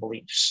limiting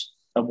beliefs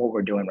of what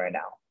we're doing right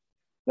now.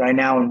 Right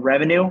now in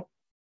revenue,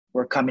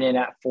 we're coming in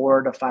at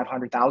 400,000 to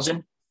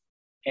 500,000,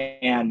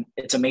 and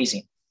it's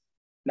amazing.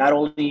 Not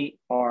only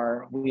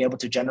are we able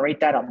to generate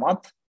that a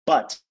month,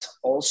 but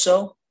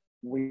also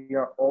we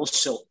are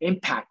also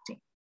impacting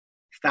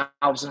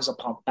thousands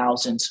upon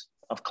thousands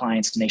of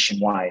clients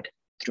nationwide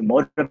through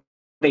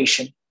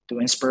motivation, through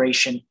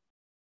inspiration,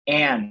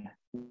 and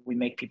we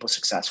make people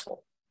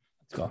successful.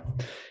 Let's go.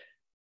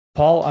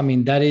 Paul, I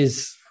mean, that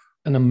is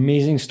an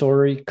amazing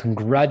story.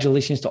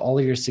 Congratulations to all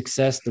of your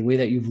success, the way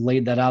that you've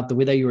laid that out, the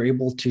way that you were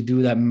able to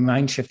do that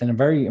mind shift, and a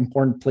very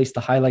important place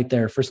to highlight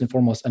there. First and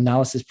foremost,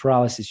 analysis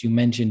paralysis. You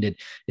mentioned it.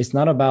 It's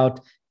not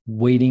about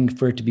waiting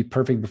for it to be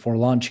perfect before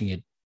launching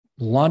it.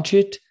 Launch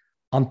it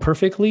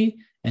imperfectly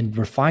and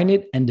refine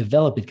it and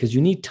develop it, because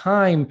you need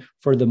time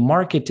for the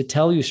market to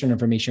tell you certain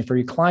information, for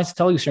your clients to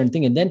tell you certain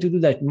thing, and then to do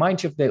that mind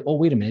shift that, oh,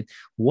 wait a minute,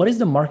 what is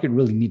the market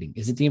really needing?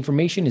 Is it the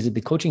information? Is it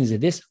the coaching? Is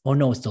it this? Oh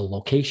no, it's the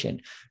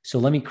location. So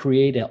let me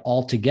create an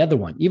all-together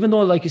one. Even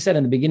though, like you said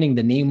in the beginning,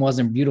 the name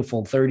wasn't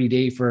beautiful,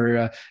 30-day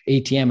for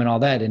ATM and all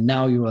that. And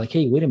now you were like,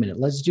 hey, wait a minute,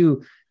 let's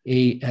do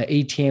a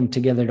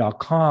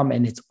ATMtogether.com,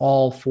 and it's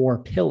all 4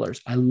 pillars.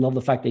 I love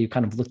the fact that you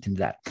kind of looked into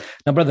that.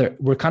 Now, brother,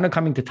 we're kind of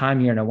coming to time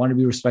here, and I want to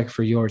be respectful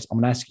for yours. I'm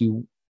going to ask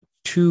you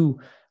 2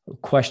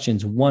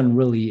 questions. One,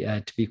 really,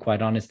 to be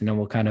quite honest, and then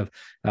we'll kind of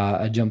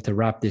jump to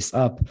wrap this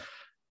up.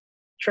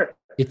 Sure.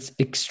 It's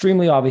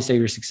extremely obvious that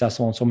you're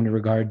successful in so many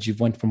regards. You've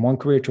went from one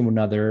career to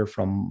another,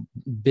 from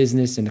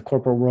business in the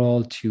corporate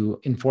world to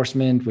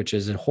enforcement, which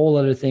is a whole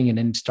other thing. And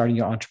then starting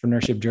your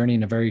entrepreneurship journey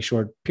in a very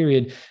short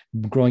period,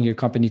 growing your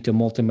company to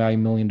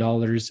multi-million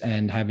dollars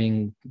and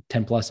having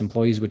 10 plus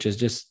employees, which is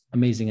just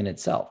amazing in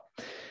itself.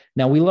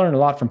 Now, we learn a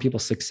lot from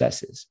people's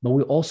successes, but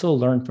we also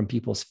learn from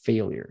people's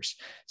failures.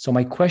 So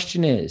my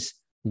question is,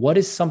 what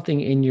is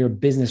something in your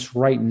business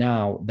right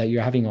now that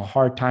you're having a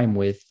hard time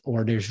with,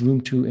 or there's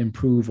room to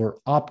improve or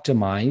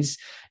optimize?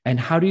 And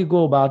how do you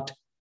go about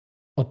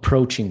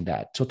approaching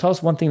that? So tell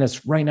us one thing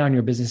that's right now in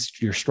your business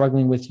you're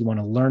struggling with, you want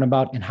to learn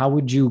about, and how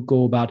would you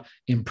go about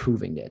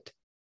improving it?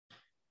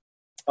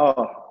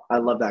 Oh, I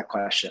love that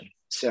question.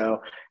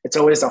 So it's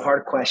always the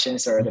hard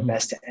questions that are the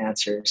best to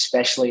answer,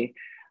 especially,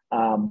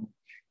 I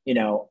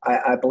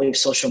believe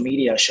social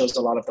media shows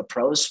a lot of the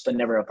pros, but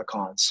never of the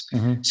cons.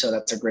 So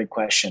that's a great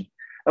question.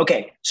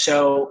 Okay,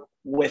 so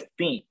with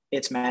me,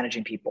 it's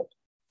managing people.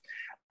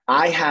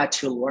 I had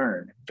to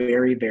learn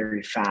very,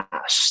 very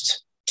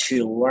fast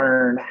to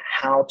learn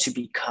how to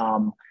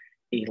become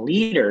a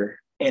leader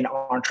in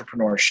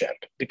entrepreneurship,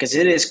 because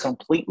it is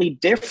completely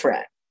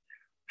different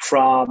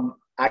from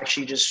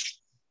actually just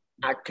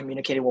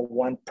communicating with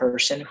one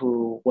person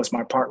who was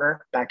my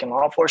partner back in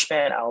law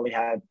enforcement. I only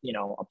had,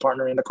 a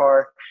partner in the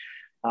car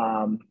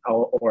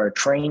or a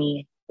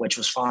trainee, which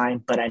was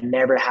fine, but I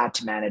never had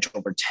to manage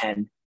over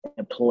 10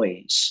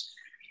 employees.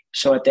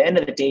 So at the end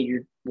of the day,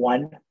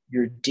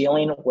 you're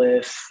dealing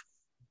with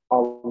a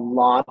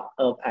lot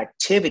of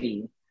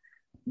activity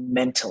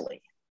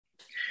mentally.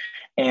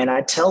 And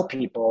I tell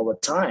people all the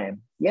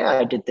time, yeah,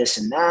 I did this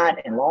and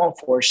that in law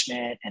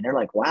enforcement. And they're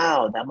like,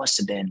 wow, that must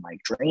have been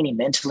like draining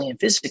mentally and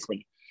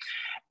physically.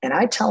 And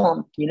I tell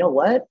them, you know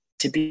what,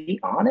 to be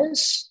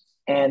honest,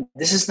 and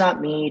this is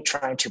not me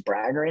trying to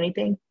brag or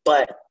anything,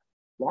 but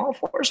law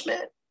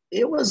enforcement,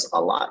 it was a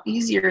lot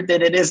easier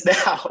than it is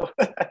now.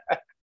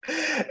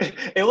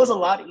 It was a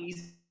lot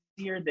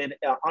easier than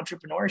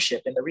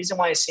entrepreneurship. And the reason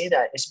why I say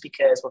that is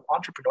because with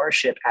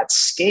entrepreneurship at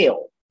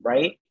scale,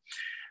 right?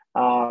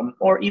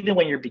 Or even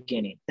when you're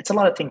beginning, it's a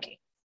lot of thinking.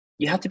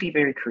 You have to be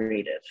very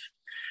creative.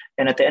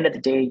 And at the end of the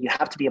day, you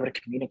have to be able to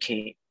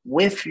communicate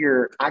with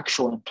your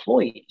actual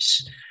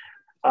employees.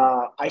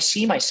 I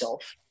see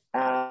myself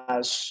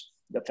as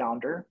the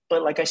founder,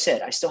 but like I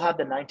said, I still have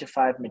the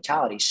 9-to-5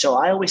 mentality. So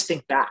I always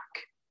think back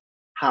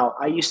how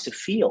I used to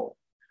feel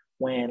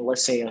when,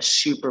 let's say, a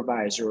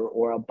supervisor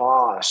or a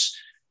boss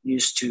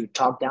used to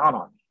talk down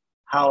on me,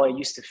 how I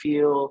used to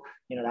feel,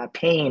 that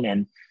pain.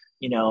 And,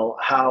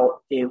 how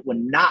it would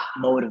not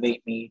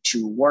motivate me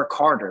to work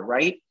harder,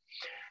 right?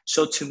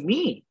 So to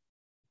me,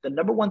 the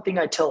number one thing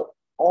I tell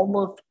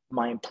all of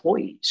my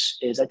employees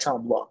is I tell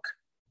them, look,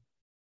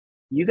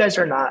 you guys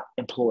are not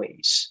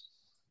employees.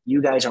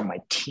 You guys are my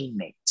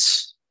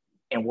teammates,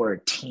 and we're a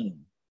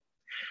team.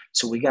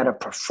 So we got to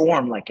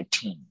perform like a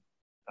team,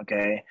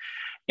 okay?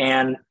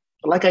 And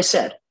like I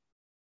said,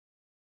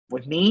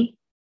 with me,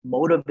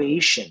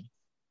 motivation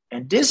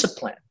and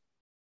discipline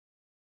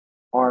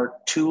are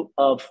two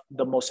of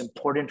the most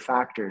important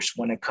factors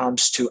when it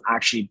comes to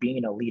actually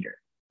being a leader,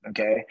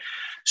 okay?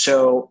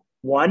 So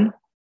one,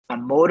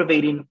 I'm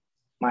motivating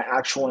my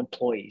actual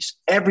employees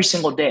every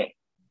single day.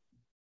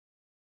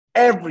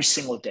 Every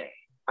single day.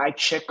 I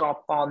check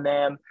up on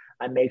them.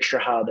 I make sure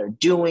how they're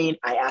doing.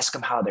 I ask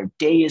them how their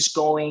day is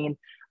going.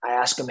 I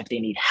ask them if they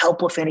need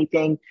help with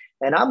anything.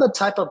 And I'm the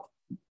type of,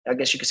 I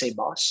guess you could say,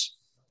 boss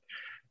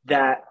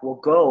that will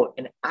go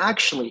and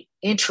actually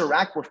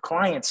interact with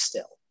clients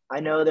still. I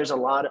know there's a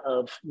lot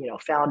of,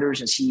 founders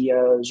and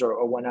CEOs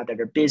or whatnot that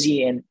are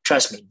busy, and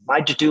trust me,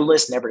 my to-do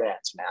list never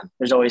ends, man.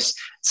 There's always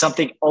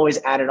something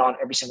added on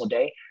every single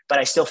day, but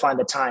I still find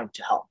the time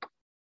to help.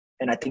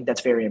 And I think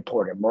that's very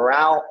important.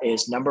 Morale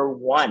is number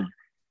one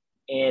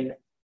in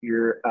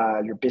your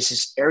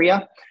business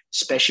area,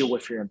 especially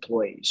with your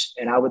employees.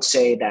 And I would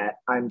say that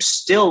I'm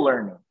still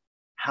learning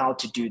how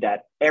to do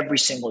that every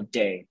single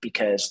day,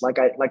 because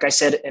like I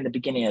said in the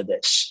beginning of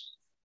this,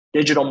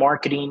 digital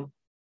marketing,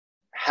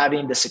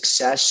 having the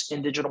success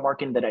in digital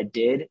marketing that I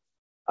did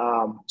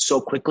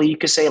so quickly, you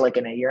could say like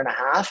in a year and a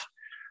half,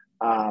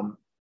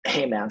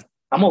 hey man,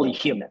 I'm only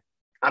human.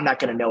 I'm not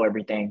going to know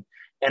everything,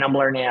 and I'm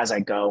learning as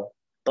I go.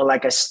 But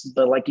like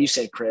you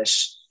said,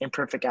 Chris,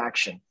 imperfect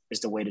action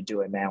is the way to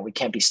do it, man. We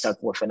can't be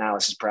stuck with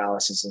analysis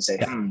paralysis and say,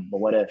 but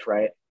what if,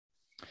 right?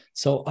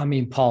 So,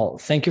 Paul,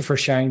 thank you for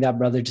sharing that,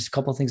 brother. Just a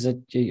couple of things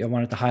that I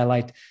wanted to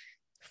highlight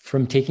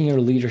from taking your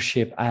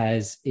leadership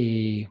as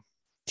a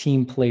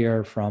team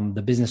player from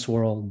the business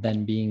world,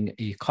 then being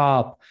a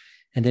cop,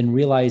 and then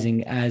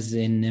realizing as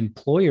an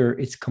employer,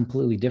 it's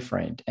completely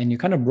different. And you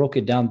kind of broke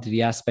it down to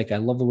the aspect. I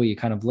love the way you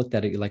kind of looked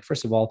at it. Like,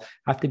 first of all,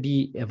 I have to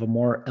be a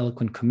more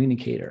eloquent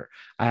communicator.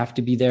 I have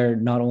to be there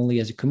not only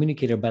as a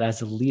communicator, but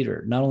as a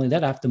leader. Not only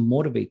that, I have to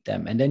motivate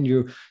them. And then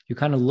you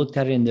kind of looked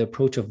at it in the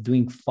approach of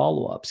doing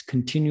follow-ups,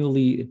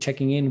 continually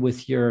checking in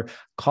with your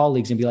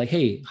colleagues and be like,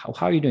 hey, how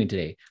are you doing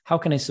today? How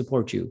can I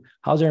support you?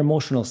 How's their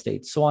emotional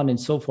state? So on and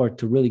so forth,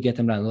 to really get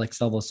them to the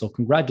next level. So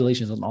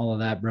congratulations on all of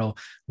that, bro.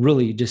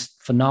 Really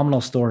just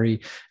phenomenal story.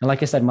 And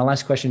like I said, my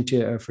last question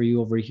for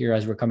you over here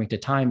as we're coming to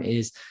time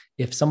is,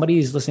 if somebody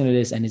is listening to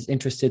this and is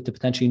interested to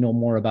potentially know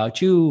more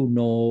about you,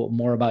 know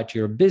more about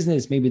your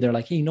business, maybe they're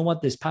like, hey, you know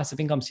what? This passive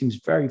income seems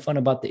very fun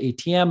about the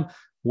ATM.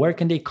 Where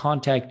can they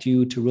contact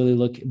you to really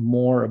look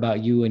more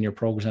about you and your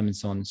program and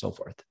so on and so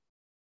forth?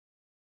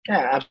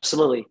 Yeah,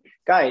 absolutely.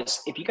 Guys,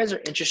 if you guys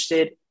are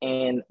interested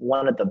in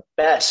one of the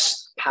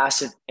best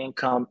passive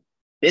income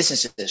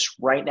businesses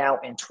right now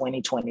in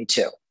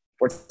 2022,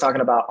 we're talking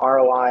about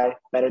ROI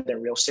better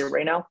than real estate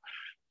right now,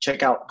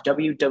 check out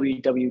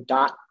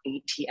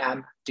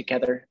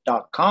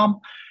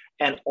www.atmtogether.com.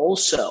 And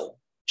also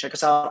check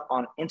us out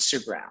on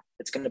Instagram.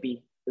 It's going to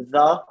be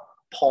the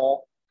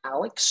Paul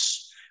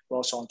Alex. We're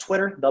also on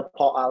Twitter, the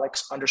Paul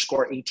Alex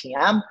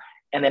 _ATM.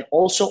 And then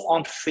also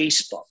on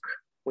Facebook.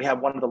 We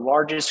have one of the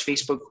largest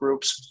Facebook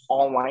groups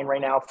online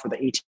right now for the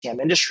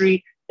ATM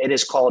industry. It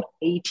is called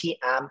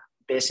ATM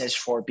Business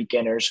for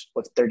Beginners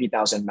with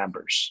 30,000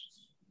 members.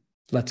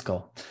 Let's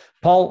go.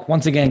 Paul,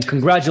 once again,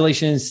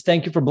 congratulations.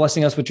 Thank you for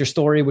blessing us with your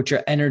story, with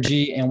your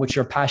energy, and with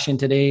your passion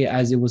today,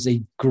 as it was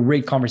a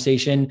great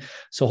conversation.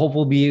 So hope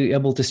we'll be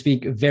able to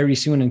speak very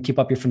soon, and keep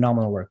up your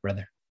phenomenal work,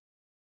 brother.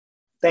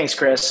 Thanks,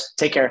 Chris.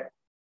 Take care.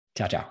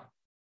 Ciao, ciao.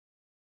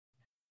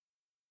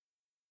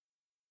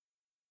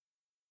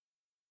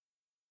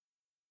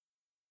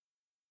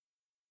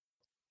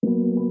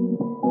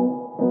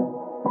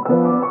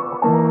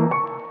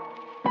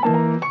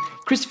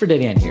 Christopher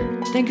Dedian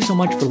here. Thank you so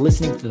much for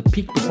listening to the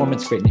Peak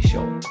Performance Greatness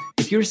Show.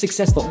 If you're a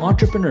successful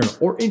entrepreneur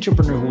or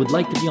intrapreneur who would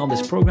like to be on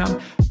this program,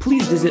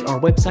 please visit our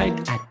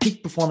website at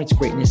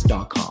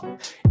peakperformancegreatness.com.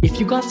 If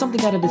you got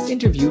something out of this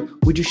interview,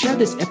 would you share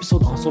this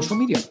episode on social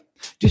media?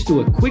 Just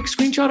do a quick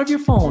screenshot of your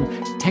phone,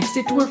 text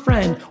it to a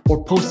friend,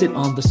 or post it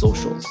on the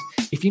socials.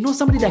 If you know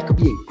somebody that could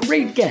be a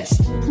great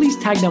guest, please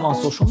tag them on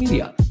social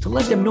media to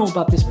let them know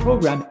about this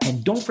program,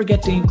 and don't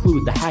forget to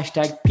include the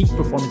hashtag Peak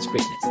Performance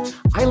Greatness.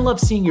 I love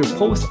seeing your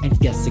posts and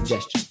guest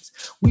suggestions.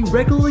 We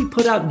regularly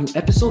put out new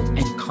episodes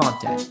and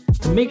content.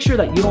 To make sure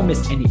that you don't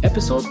miss any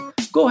episode,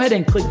 go ahead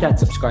and click that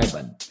subscribe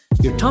button.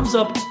 Your thumbs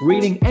up,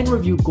 rating, and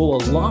review go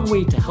a long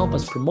way to help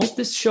us promote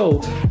this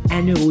show,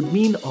 and it would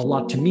mean a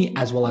lot to me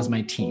as well as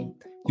my team.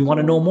 You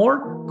want to know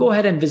more? Go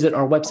ahead and visit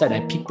our website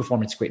at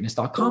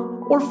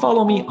peakperformancegreatness.com, or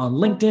follow me on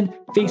LinkedIn,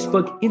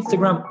 Facebook,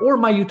 Instagram, or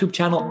my YouTube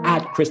channel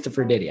at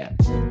Christopher Dedian.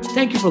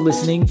 Thank you for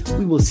listening.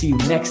 We will see you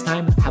next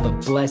time. Have a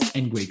blessed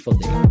and grateful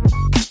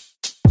day.